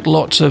feels like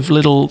lots of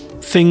little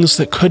things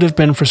that could have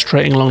been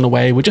frustrating along the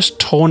way were just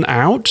torn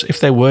out if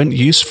they weren't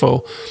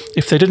useful.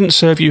 If they didn't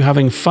serve you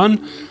having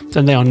fun,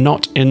 then they are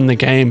not in the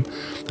game.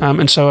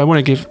 And so I want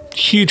to give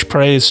huge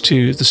praise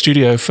to the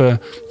studio for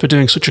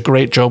doing such a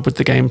great job with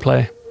the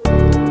gameplay.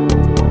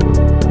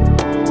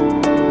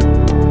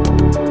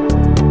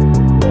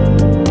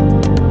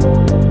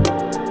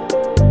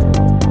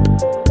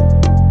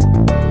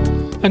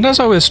 And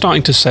as I was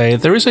starting to say,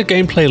 there is a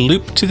gameplay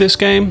loop to this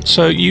game.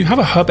 So you have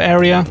a hub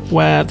area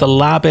where the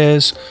lab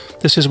is.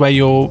 This is where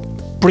you're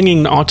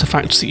bringing the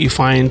artifacts that you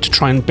find to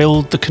try and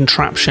build the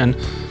contraption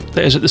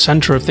that is at the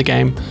center of the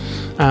game.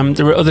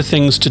 There are other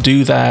things to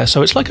do there,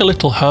 so it's like a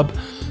little hub.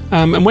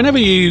 And whenever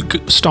you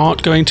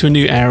start going to a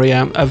new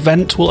area, a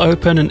vent will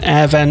open, an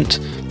air vent.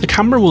 The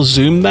camera will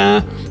zoom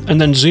there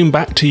and then zoom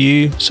back to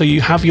you, so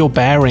you have your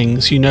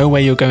bearings, you know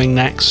where you're going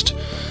next.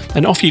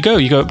 And off you go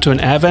up to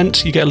an air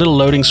vent, you get a little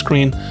loading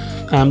screen.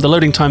 The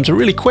loading times are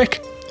really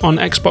quick, on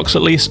Xbox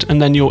at least,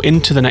 and then you're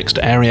into the next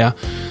area.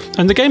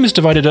 And the game is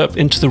divided up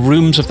into the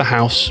rooms of the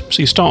house.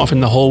 So you start off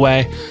in the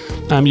hallway,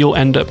 you'll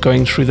end up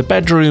going through the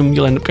bedroom,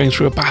 you'll end up going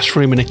through a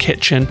bathroom and a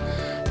kitchen.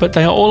 But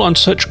they are all on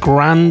such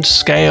grand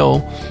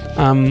scale,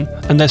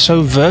 and they're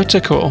so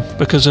vertical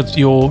because of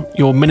your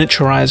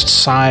miniaturized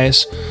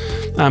size,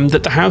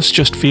 that the house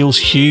just feels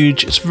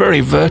huge. It's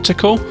very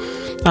vertical.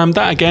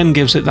 That again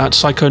gives it that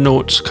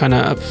Psychonauts kind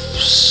of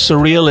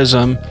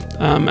surrealism,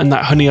 and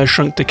that Honey, I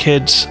Shrunk the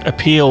Kids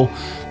appeal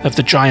of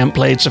the giant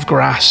blades of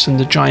grass and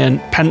the giant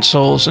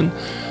pencils and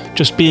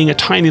just being a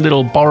tiny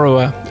little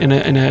borrower in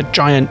a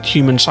giant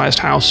human-sized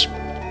house.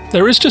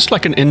 There is just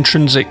like an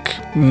intrinsic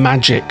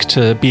magic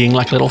to being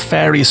like a little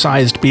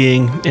fairy-sized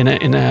being in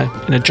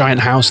a giant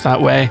house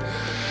that way.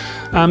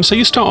 So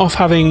you start off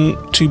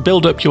having to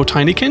build up your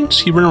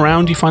tinykins. You run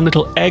around, you find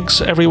little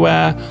eggs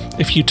everywhere.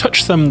 If you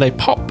touch them, they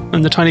pop,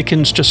 and the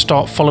tinykins just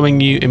start following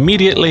you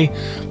immediately.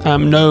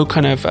 No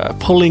kind of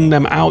pulling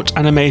them out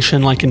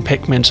animation like in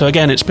Pikmin. So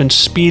again, it's been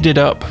speeded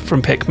up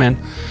from Pikmin.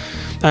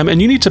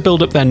 And you need to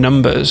build up their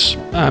numbers.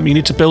 You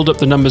need to build up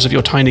the numbers of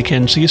your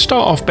tinykins. So you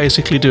start off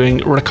basically doing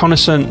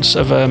reconnaissance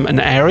of an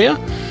area.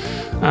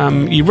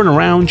 You run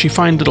around, you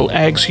find little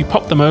eggs, you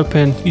pop them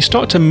open, you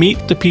start to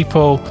meet the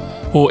people,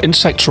 or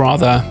insects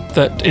rather,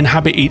 that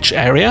inhabit each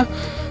area.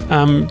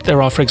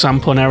 There are, for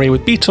example, an area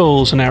with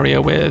beetles, an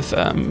area with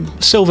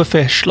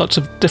silverfish, lots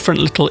of different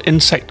little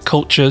insect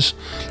cultures.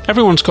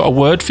 Everyone's got a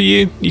word for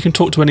you. You can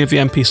talk to any of the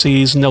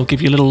NPCs and they'll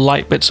give you little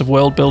light bits of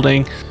world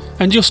building.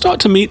 And you'll start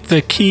to meet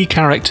the key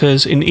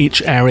characters in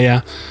each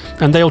area,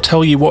 and they'll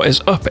tell you what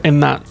is up in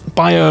that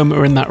biome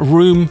or in that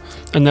room,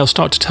 and they'll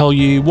start to tell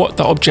you what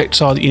the objects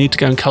are that you need to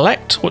go and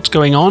collect, what's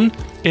going on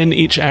in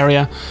each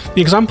area.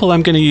 The example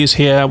I'm going to use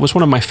here was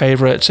one of my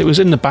favorites. It was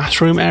in the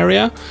bathroom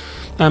area.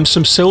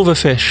 Some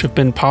silverfish have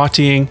been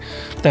partying.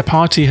 Their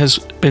party has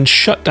been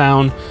shut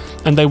down,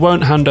 and they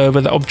won't hand over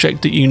the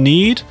object that you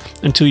need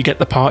until you get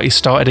the party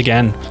started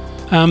again.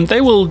 They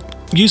will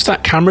use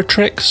that camera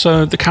trick,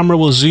 so the camera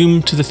will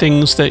zoom to the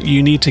things that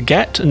you need to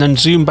get and then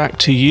zoom back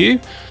to you,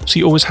 so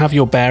you always have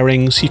your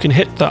bearings. You can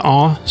hit the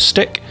R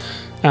stick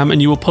and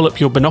you will pull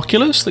up your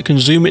binoculars that can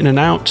zoom in and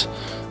out,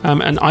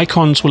 and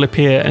icons will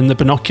appear in the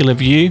binocular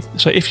view.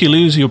 So if you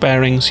lose your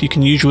bearings, you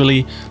can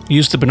usually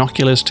use the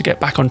binoculars to get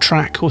back on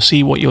track or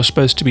see what you're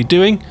supposed to be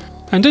doing.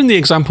 And in the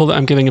example that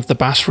I'm giving of the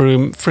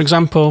bathroom, for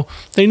example,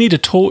 they need a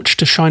torch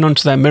to shine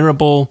onto their mirror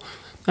ball.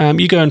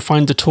 You go and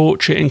find the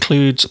torch. It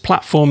includes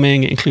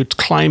platforming, it includes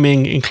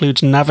climbing, it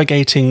includes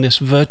navigating this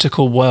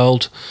vertical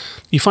world.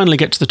 You finally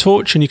get to the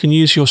torch and you can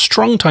use your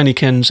strong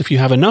tinykins if you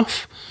have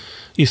enough.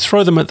 You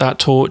throw them at that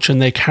torch and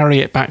they carry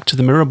it back to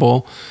the mirror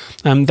ball.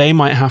 They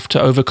might have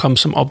to overcome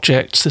some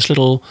objects, this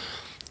little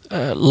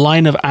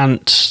line of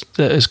ants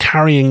that is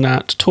carrying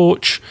that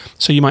torch,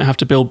 so you might have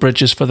to build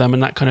bridges for them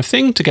and that kind of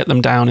thing to get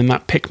them down in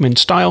that Pikmin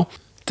style.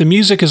 The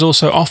music is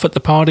also off at the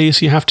party,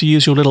 so you have to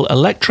use your little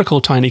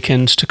electrical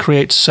tinykins to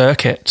create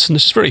circuits, and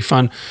this is very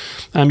fun.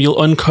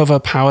 You'll uncover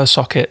power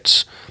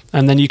sockets,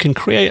 and then you can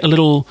create a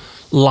little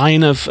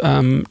line of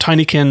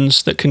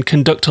tinykins that can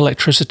conduct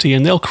electricity,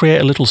 and they'll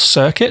create a little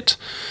circuit.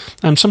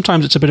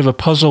 Sometimes it's a bit of a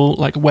puzzle,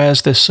 like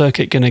where's this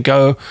circuit going to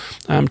go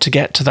to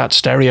get to that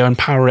stereo and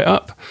power it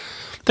up.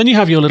 Then you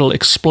have your little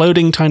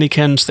exploding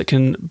tinykins that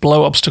can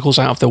blow obstacles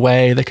out of the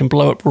way. They can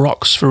blow up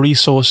rocks for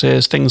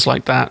resources, things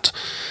like that.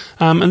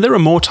 And there are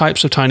more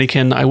types of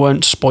tinykin that I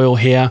won't spoil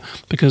here,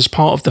 because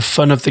part of the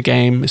fun of the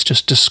game is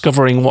just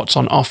discovering what's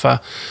on offer.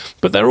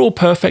 But they're all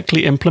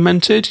perfectly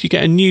implemented. You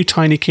get a new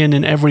tinykin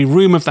in every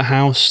room of the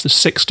house. There's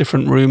 6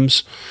 different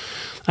rooms.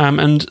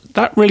 And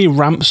that really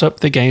ramps up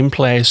the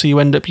gameplay. So you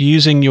end up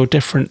using your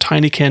different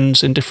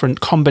Tinykins in different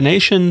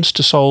combinations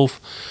to solve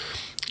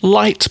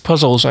light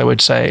puzzles, I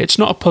would say. It's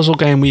not a puzzle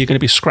game where you're going to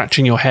be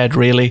scratching your head,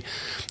 really.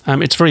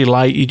 It's very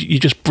light. You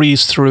just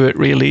breeze through it,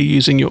 really,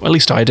 using your... At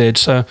least I did.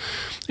 So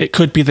it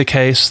could be the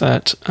case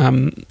that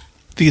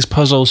these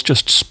puzzles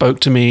just spoke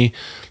to me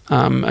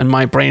and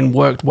my brain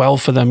worked well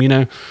for them,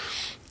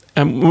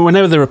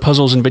 whenever there are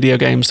puzzles in video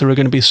games, there are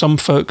going to be some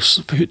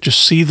folks who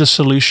just see the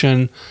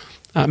solution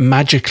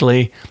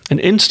magically and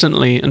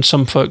instantly, and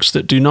some folks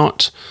that do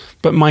not.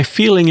 But my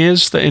feeling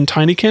is that in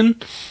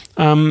Tinykin,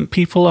 most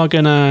people are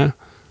going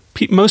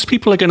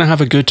to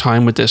have a good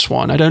time with this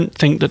one. I don't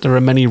think that there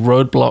are many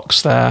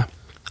roadblocks there.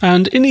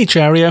 And in each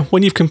area,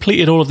 when you've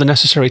completed all of the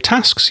necessary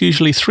tasks,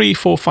 usually 3,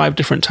 4, 5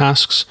 different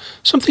tasks,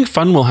 something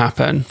fun will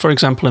happen. For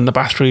example, in the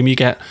bathroom, you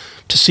get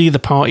to see the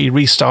party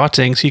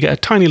restarting, so you get a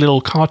tiny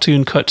little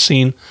cartoon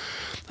cutscene,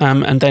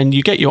 and then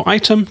you get your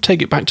item,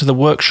 take it back to the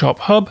workshop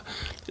hub,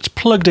 it's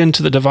plugged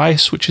into the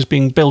device, which is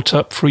being built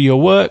up through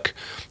your work,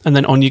 and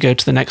then on you go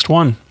to the next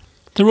one.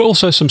 There are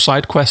also some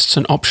side quests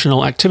and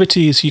optional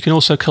activities. You can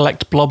also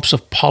collect blobs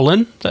of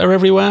pollen that are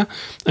everywhere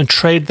and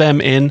trade them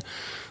in.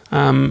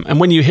 And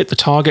when you hit the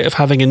target of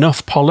having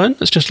enough pollen,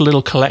 it's just a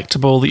little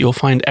collectible that you'll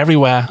find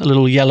everywhere, a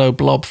little yellow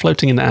blob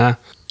floating in the air.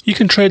 You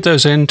can trade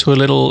those into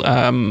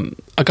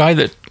a guy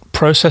that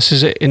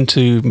processes it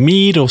into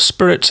mead or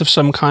spirits of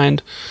some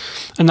kind,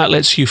 and that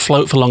lets you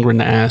float for longer in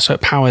the air, so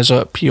it powers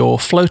up your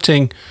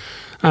floating.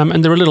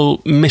 And there are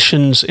little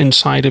missions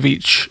inside of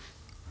each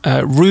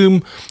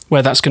room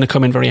where that's going to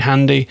come in very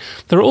handy.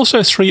 There are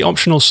also 3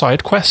 optional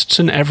side quests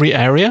in every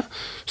area.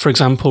 For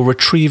example,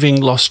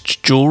 retrieving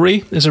lost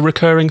jewelry is a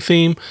recurring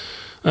theme,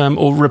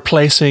 or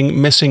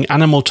replacing missing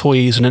animal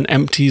toys in an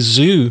empty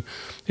zoo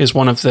is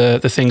one of the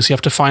things. You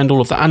have to find all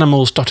of the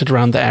animals dotted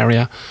around the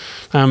area.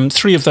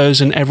 3 of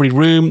those in every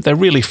room. They're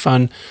really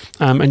fun,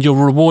 and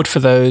your reward for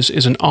those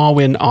is an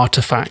Arwen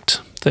artifact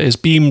that is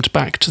beamed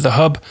back to the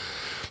hub.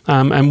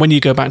 And when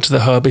you go back to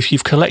the hub, if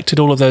you've collected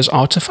all of those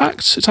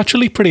artifacts, it's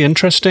actually pretty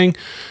interesting.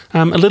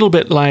 A little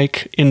bit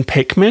like in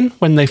Pikmin,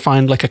 when they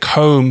find like a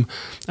comb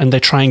and they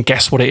try and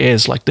guess what it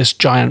is, like this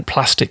giant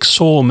plastic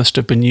saw must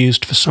have been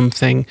used for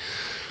something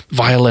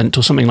violent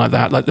or something like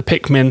that, like the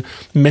Pikmin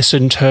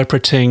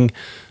misinterpreting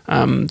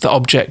the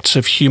objects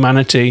of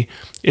humanity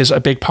is a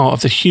big part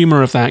of the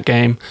humor of that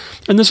game.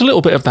 And there's a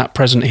little bit of that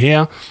present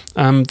here.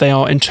 They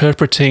are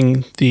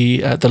interpreting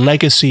the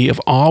legacy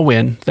of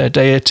Arwen, their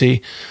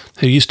deity,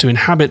 who used to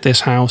inhabit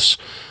this house,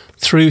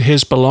 through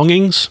his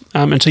belongings.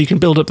 And so you can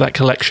build up that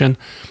collection,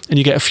 and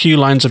you get a few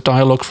lines of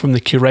dialogue from the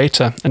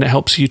curator, and it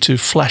helps you to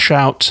flesh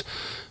out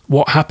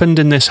what happened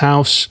in this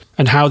house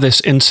and how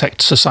this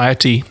insect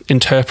society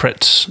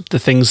interprets the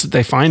things that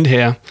they find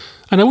here.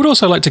 And I would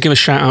also like to give a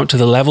shout out to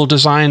the level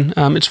design.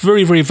 It's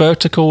very, very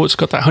vertical. It's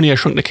got that Honey, I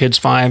Shrunk the Kids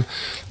vibe.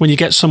 When you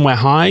get somewhere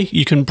high,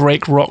 you can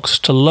break rocks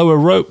to lower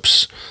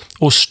ropes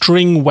or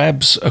string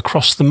webs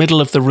across the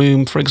middle of the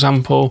room, for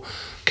example,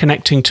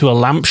 connecting to a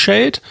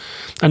lampshade.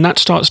 And that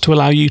starts to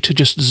allow you to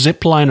just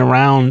zip line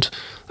around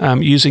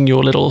using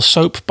your little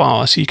soap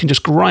bar. So you can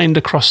just grind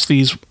across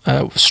these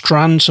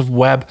strands of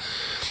web.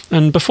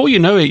 And before you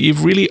know it,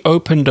 you've really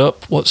opened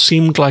up what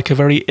seemed like a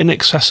very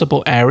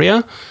inaccessible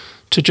area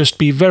to just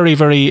be very,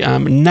 very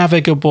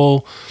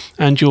navigable,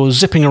 and you're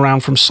zipping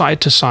around from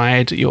side to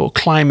side, you're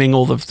climbing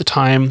all of the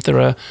time. There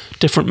are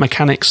different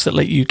mechanics that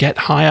let you get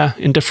higher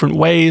in different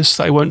ways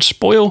that I won't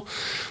spoil,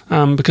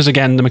 because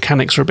again, the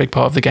mechanics are a big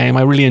part of the game.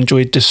 I really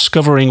enjoyed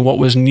discovering what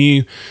was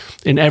new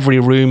in every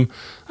room,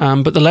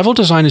 but the level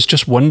design is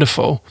just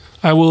wonderful.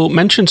 I will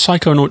mention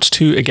Psychonauts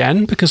 2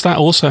 again, because that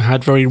also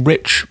had very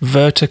rich,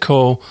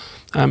 vertical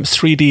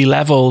 3D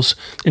levels.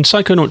 In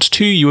Psychonauts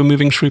 2, you were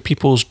moving through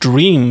people's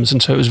dreams,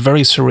 and so it was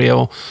very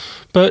surreal.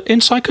 But in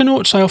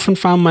Psychonauts, I often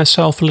found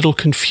myself a little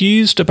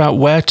confused about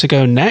where to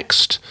go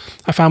next.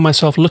 I found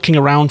myself looking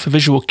around for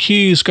visual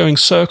cues, going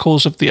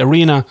circles of the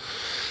arena.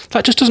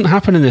 That just doesn't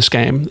happen in this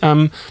game.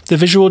 The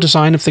visual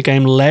design of the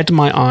game led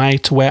my eye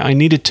to where I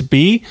needed to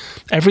be.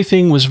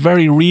 Everything was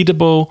very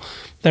readable.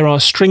 There are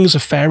strings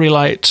of fairy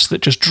lights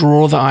that just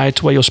draw the eye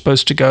to where you're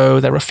supposed to go.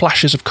 There are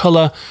flashes of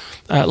colour,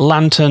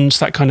 lanterns,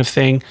 that kind of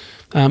thing,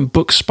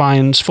 book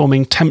spines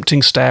forming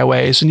tempting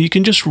stairways, and you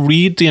can just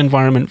read the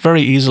environment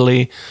very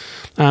easily.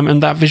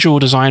 And that visual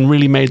design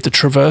really made the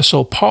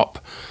traversal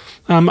pop.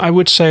 I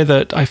would say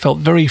that I felt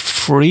very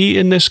free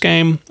in this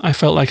game. I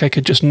felt like I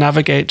could just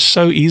navigate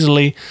so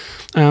easily.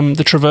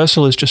 The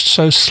traversal is just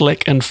so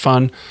slick and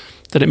fun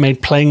that it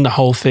made playing the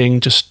whole thing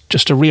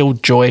just a real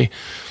joy.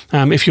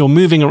 If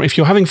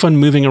you're having fun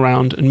moving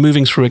around and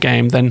moving through a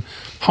game, then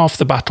half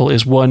the battle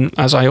is won,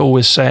 as I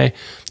always say.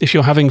 If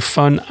you're having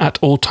fun at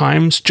all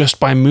times just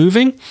by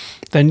moving,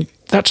 then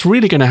that's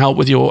really going to help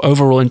with your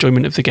overall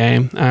enjoyment of the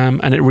game,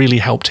 and it really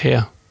helped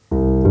here.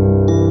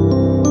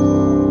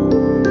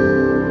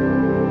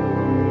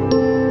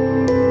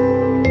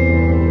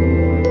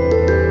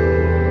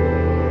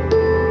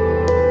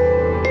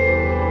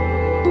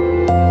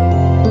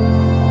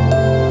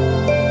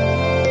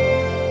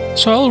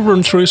 So I'll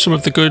run through some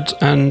of the good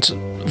and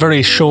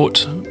very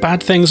short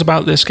bad things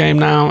about this game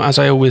now, as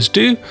I always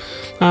do.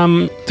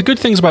 The good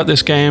things about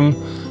this game,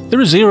 there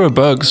are 0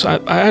 bugs.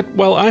 I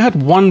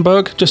had one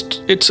bug,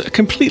 it's a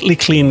completely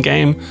clean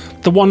game.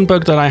 The one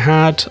bug that I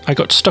had, I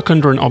got stuck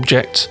under an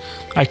object.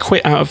 I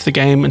quit out of the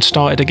game and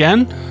started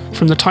again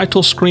from the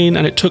title screen,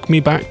 and it took me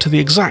back to the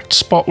exact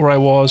spot where I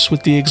was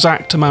with the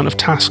exact amount of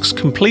tasks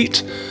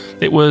complete.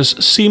 It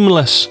was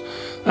seamless,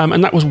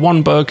 and that was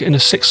one bug in a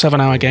 6-7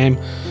 hour game.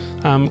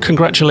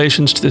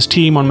 Congratulations to this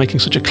team on making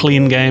such a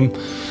clean game.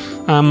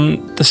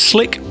 The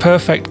slick,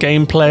 perfect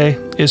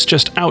gameplay is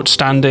just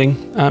outstanding.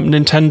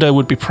 Nintendo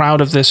would be proud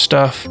of this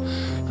stuff,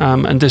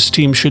 and this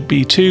team should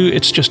be too.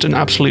 It's just an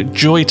absolute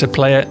joy to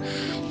play it.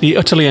 The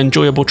utterly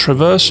enjoyable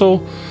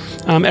traversal.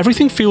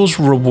 Everything feels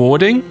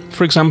rewarding.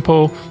 For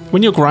example,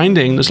 when you're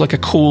grinding, there's like a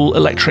cool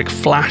electric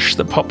flash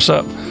that pops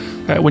up.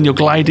 When you're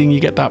gliding, you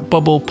get that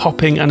bubble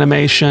popping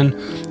animation.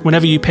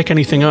 Whenever you pick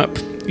anything up,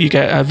 you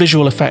get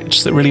visual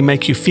effects that really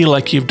make you feel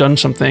like you've done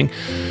something.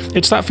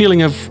 It's that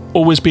feeling of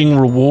always being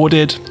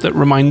rewarded that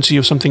reminds you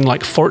of something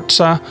like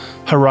Forza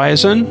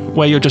Horizon,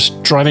 where you're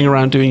just driving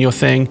around doing your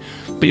thing,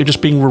 but you're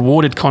just being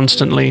rewarded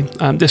constantly.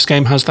 This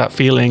game has that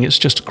feeling. It's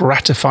just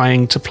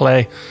gratifying to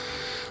play.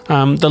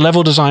 The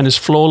level design is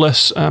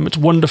flawless. It's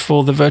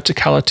wonderful. The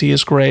verticality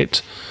is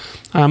great.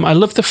 I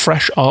love the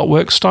fresh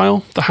artwork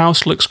style. The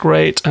house looks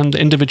great, and the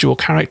individual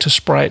character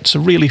sprites are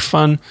really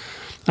fun.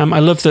 I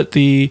love that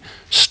the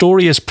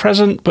story is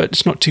present, but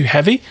it's not too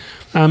heavy,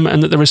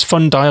 and that there is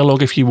fun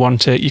dialogue if you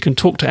want it. You can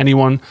talk to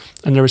anyone,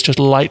 and there is just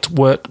light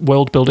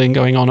world building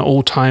going on at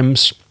all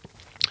times.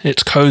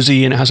 It's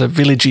cozy, and it has a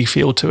villagey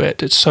feel to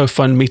it. It's so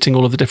fun meeting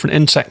all of the different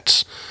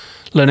insects,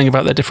 learning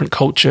about their different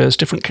cultures,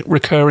 different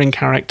recurring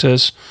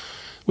characters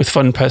with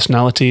fun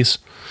personalities.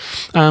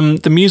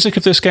 The music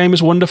of this game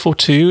is wonderful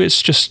too.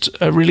 It's just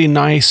a really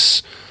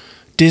nice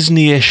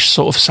Disney-ish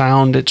sort of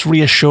sound. It's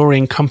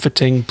reassuring,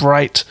 comforting,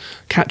 bright,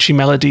 catchy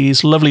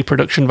melodies, lovely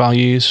production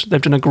values.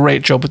 They've done a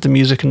great job with the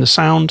music and the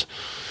sound,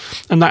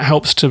 and that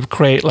helps to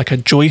create like a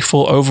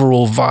joyful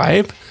overall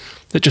vibe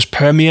that just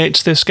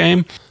permeates this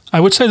game.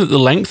 I would say that the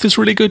length is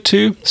really good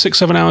too.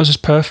 6-7 hours is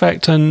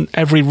perfect, and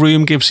every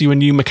room gives you a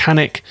new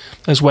mechanic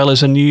as well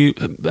as a new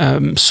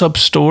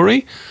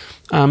sub-story.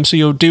 So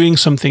you're doing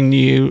something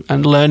new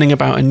and learning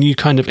about a new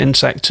kind of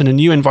insect in a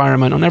new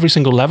environment on every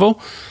single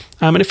level.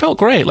 And it felt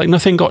great, like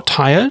nothing got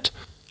tired.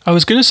 I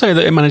was going to say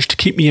that it managed to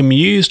keep me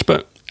amused,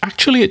 but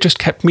actually it just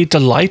kept me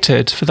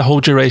delighted for the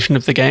whole duration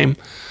of the game.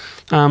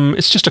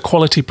 It's just a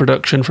quality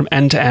production from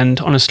end to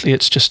end. Honestly,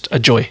 it's just a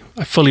joy.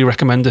 I fully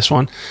recommend this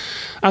one.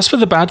 As for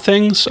the bad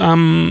things,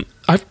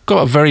 I've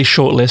got a very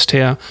short list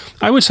here.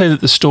 I would say that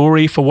the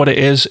story, for what it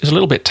is a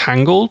little bit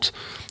tangled.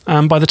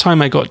 By the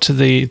time I got to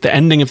the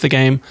ending of the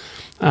game,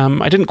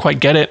 I didn't quite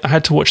get it. I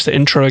had to watch the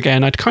intro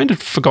again. I'd kind of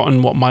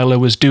forgotten what Milo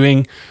was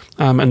doing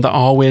and the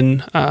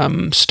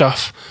Arwen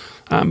stuff.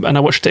 And I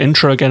watched the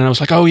intro again and I was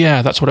like, oh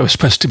yeah, that's what I was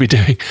supposed to be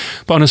doing.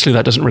 But honestly,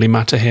 that doesn't really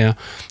matter here.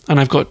 And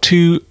I've got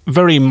 2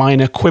 very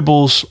minor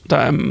quibbles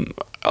that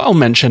I'll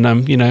mention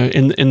them, you know,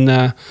 in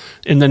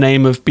the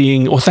name of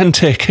being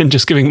authentic and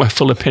just giving my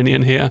full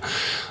opinion here.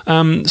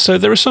 So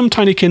there are some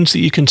tinykins that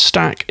you can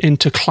stack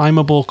into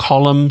climbable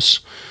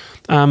columns.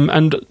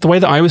 And the way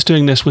that I was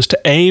doing this was to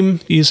aim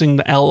using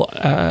the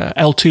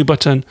L2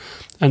 button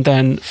and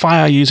then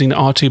fire using the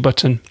R2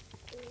 button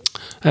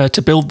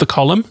to build the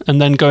column and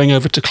then going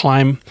over to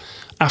climb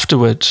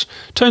afterwards.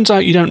 Turns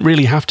out you don't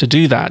really have to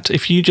do that.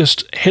 If you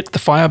just hit the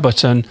fire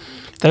button,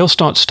 they'll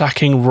start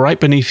stacking right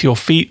beneath your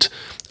feet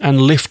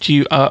and lift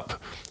you up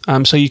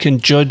so you can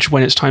judge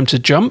when it's time to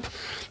jump.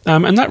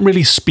 And that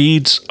really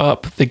speeds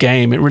up the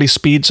game. It really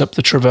speeds up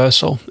the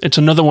traversal. It's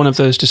another one of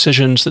those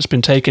decisions that's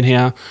been taken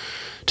here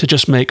to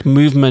just make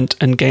movement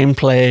and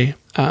gameplay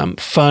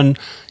fun,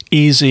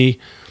 easy,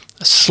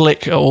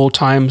 slick at all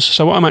times.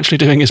 So what I'm actually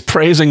doing is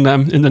praising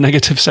them in the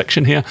negative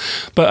section here.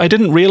 But I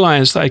didn't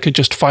realize that I could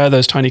just fire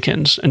those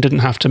tinykins and didn't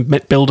have to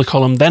build a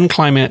column, then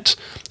climb it.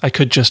 I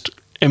could just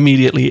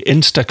immediately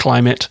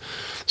insta-climb it.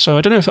 So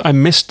I don't know if I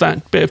missed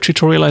that bit of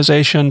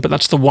tutorialization, but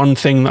that's the one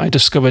thing that I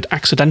discovered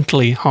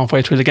accidentally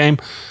halfway through the game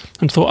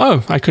and thought,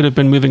 oh, I could have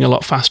been moving a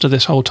lot faster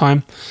this whole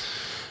time.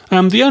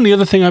 The only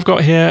other thing I've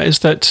got here is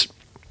that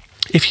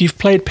if you've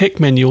played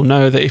Pikmin, you'll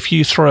know that if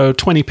you throw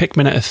 20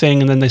 Pikmin at a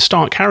thing and then they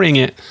start carrying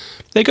it,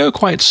 they go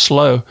quite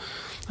slow.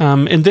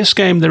 In this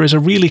game, there is a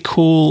really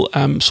cool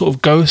sort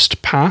of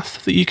ghost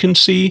path that you can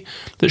see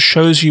that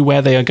shows you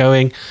where they are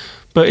going.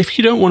 But if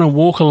you don't want to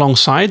walk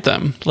alongside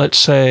them, let's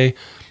say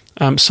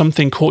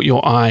something caught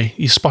your eye,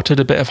 you spotted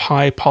a bit of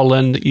high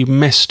pollen that you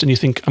missed and you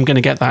think, I'm going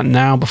to get that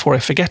now before I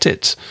forget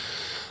it.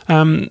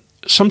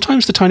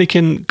 Sometimes the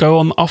tinykin go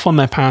off on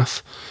their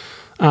path.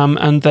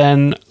 And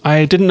then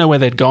I didn't know where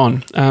they'd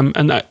gone.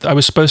 And I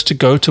was supposed to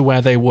go to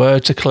where they were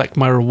to collect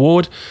my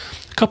reward.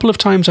 A couple of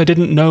times I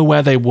didn't know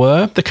where they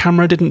were. The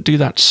camera didn't do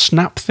that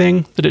snap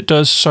thing that it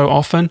does so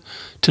often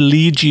to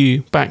lead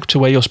you back to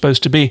where you're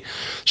supposed to be.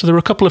 So there were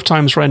a couple of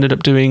times where I ended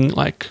up doing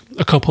like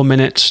a couple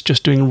minutes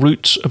just doing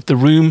routes of the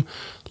room,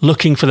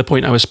 looking for the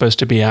point I was supposed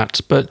to be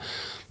at. But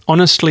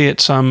honestly,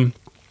 it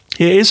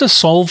is a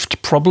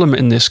solved problem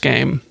in this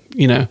game.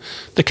 You know,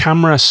 the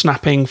camera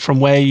snapping from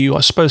where you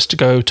are supposed to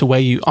go to where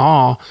you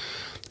are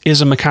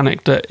is a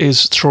mechanic that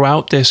is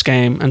throughout this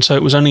game. And so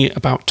it was only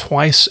about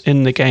twice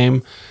in the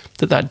game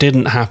that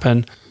didn't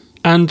happen.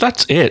 And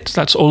that's it.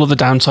 That's all of the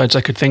downsides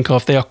I could think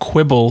of. They are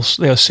quibbles.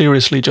 They are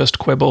seriously just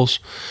quibbles.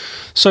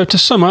 So to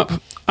sum up,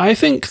 I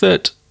think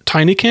that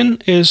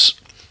Tinykin is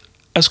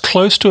as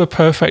close to a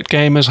perfect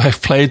game as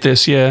I've played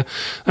this year.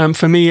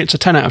 For me, it's a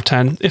 10 out of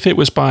 10. If it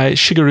was by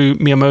Shigeru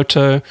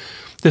Miyamoto,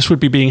 this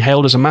would be being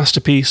hailed as a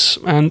masterpiece,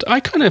 and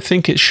I kind of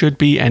think it should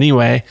be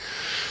anyway.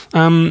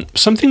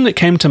 Something that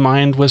came to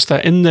mind was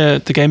that in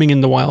the Gaming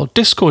in the Wild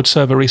Discord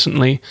server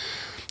recently,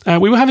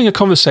 we were having a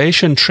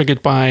conversation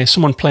triggered by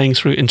someone playing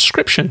through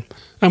Inscryption,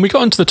 and we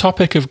got into the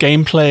topic of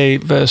gameplay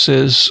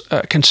versus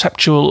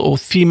conceptual or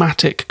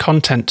thematic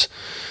content.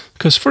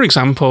 Because, for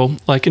example,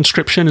 like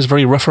Inscryption is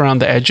very rough around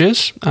the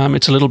edges.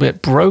 It's a little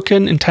bit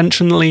broken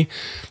intentionally.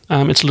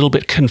 It's a little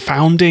bit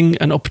confounding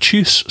and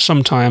obtuse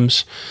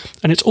sometimes.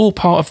 And it's all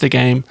part of the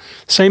game.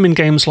 Same in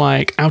games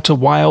like Outer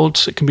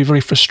Wilds. It can be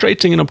very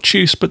frustrating and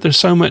obtuse, but there's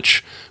so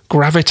much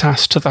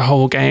gravitas to the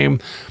whole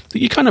game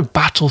that you kind of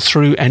battle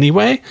through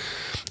anyway.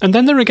 And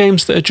then there are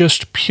games that are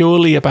just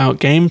purely about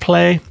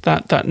gameplay,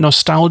 that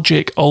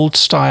nostalgic old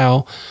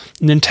style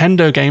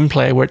Nintendo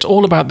gameplay where it's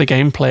all about the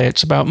gameplay.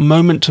 It's about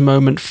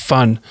moment-to-moment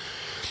fun.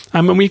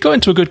 And we got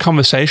into a good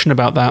conversation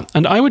about that.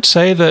 And I would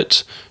say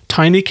that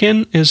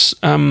Tinykin is,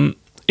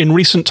 in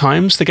recent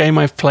times, the game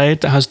I've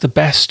played that has the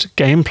best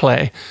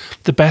gameplay,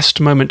 the best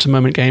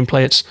moment-to-moment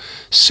gameplay. It's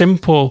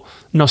simple,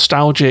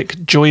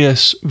 nostalgic,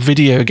 joyous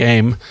video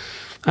game.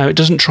 It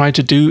doesn't try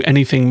to do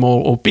anything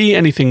more or be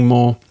anything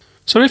more.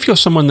 So if you're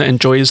someone that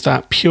enjoys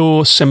that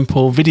pure,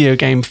 simple video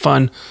game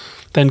fun,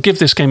 then give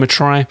this game a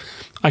try.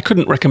 I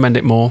couldn't recommend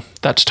it more.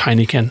 That's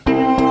Tinykin.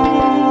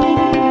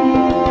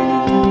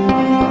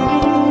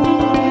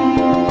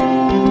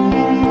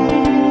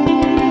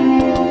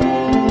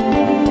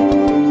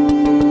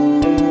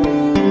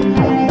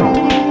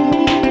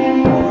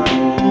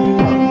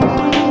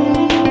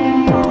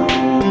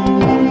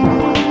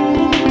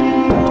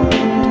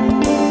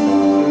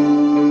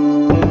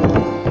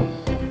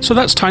 So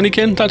that's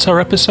Tinykin, that's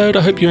our episode.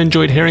 I hope you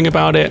enjoyed hearing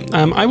about it.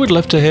 I would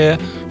love to hear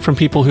from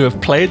people who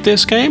have played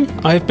this game.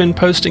 I've been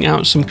posting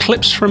out some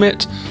clips from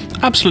it.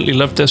 Absolutely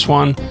loved this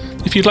one.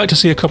 If you'd like to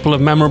see a couple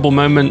of memorable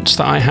moments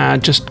that I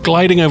had, just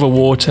gliding over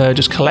water,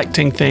 just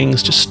collecting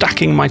things, just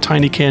stacking my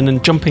Tinykin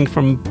and jumping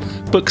from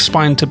book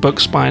spine to book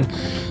spine,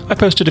 I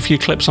posted a few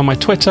clips on my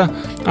Twitter.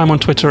 I'm on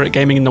Twitter at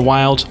Gaming in the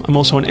Wild. I'm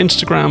also on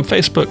Instagram,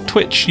 Facebook,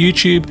 Twitch,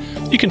 YouTube.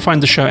 You can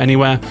find the show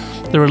anywhere.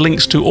 There are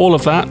links to all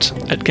of that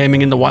at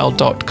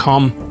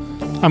gaminginthewild.com.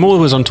 I'm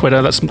always on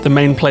Twitter. That's the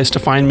main place to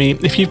find me.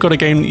 If you've got a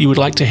game that you would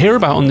like to hear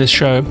about on this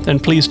show, then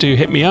please do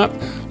hit me up.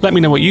 Let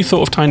me know what you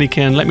thought of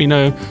Tinykin. Let me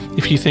know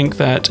if you think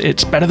that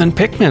it's better than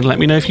Pikmin. Let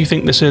me know if you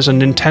think this is a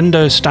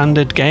Nintendo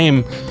standard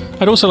game.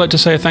 I'd also like to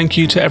say a thank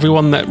you to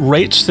everyone that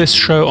rates this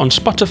show on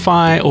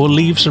Spotify or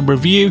leaves a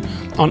review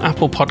on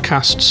Apple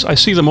Podcasts. I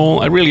see them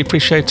all. I really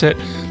appreciate it.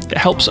 It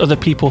helps other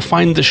people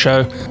find the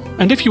show.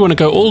 And if you want to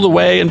go all the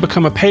way and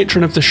become a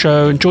patron of the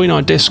show and join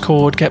our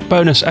Discord, get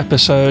bonus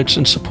episodes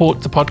and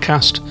support the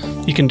podcast,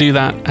 you can do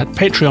that at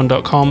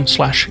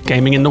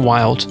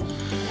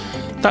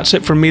patreon.com/gaminginthewild. That's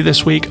it from me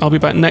this week. I'll be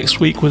back next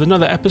week with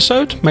another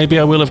episode. Maybe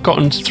I will have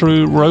gotten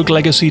through Rogue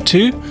Legacy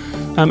 2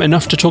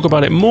 enough to talk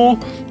about it more.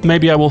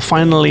 Maybe I will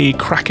finally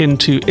crack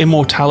into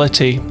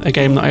Immortality, a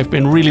game that I've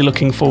been really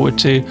looking forward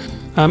to.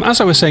 As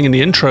I was saying in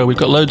the intro, we've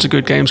got loads of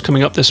good games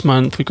coming up this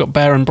month. We've got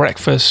Bear and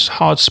Breakfast,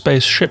 Hard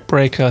Space,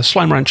 Shipbreaker,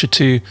 Slime Rancher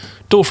 2,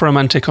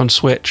 Dorfromantik on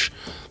Switch.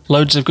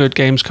 Loads of good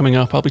games coming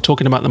up. I'll be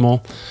talking about them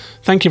all.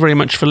 Thank you very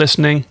much for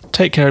listening.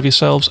 Take care of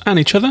yourselves and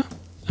each other,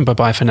 and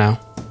bye-bye for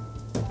now.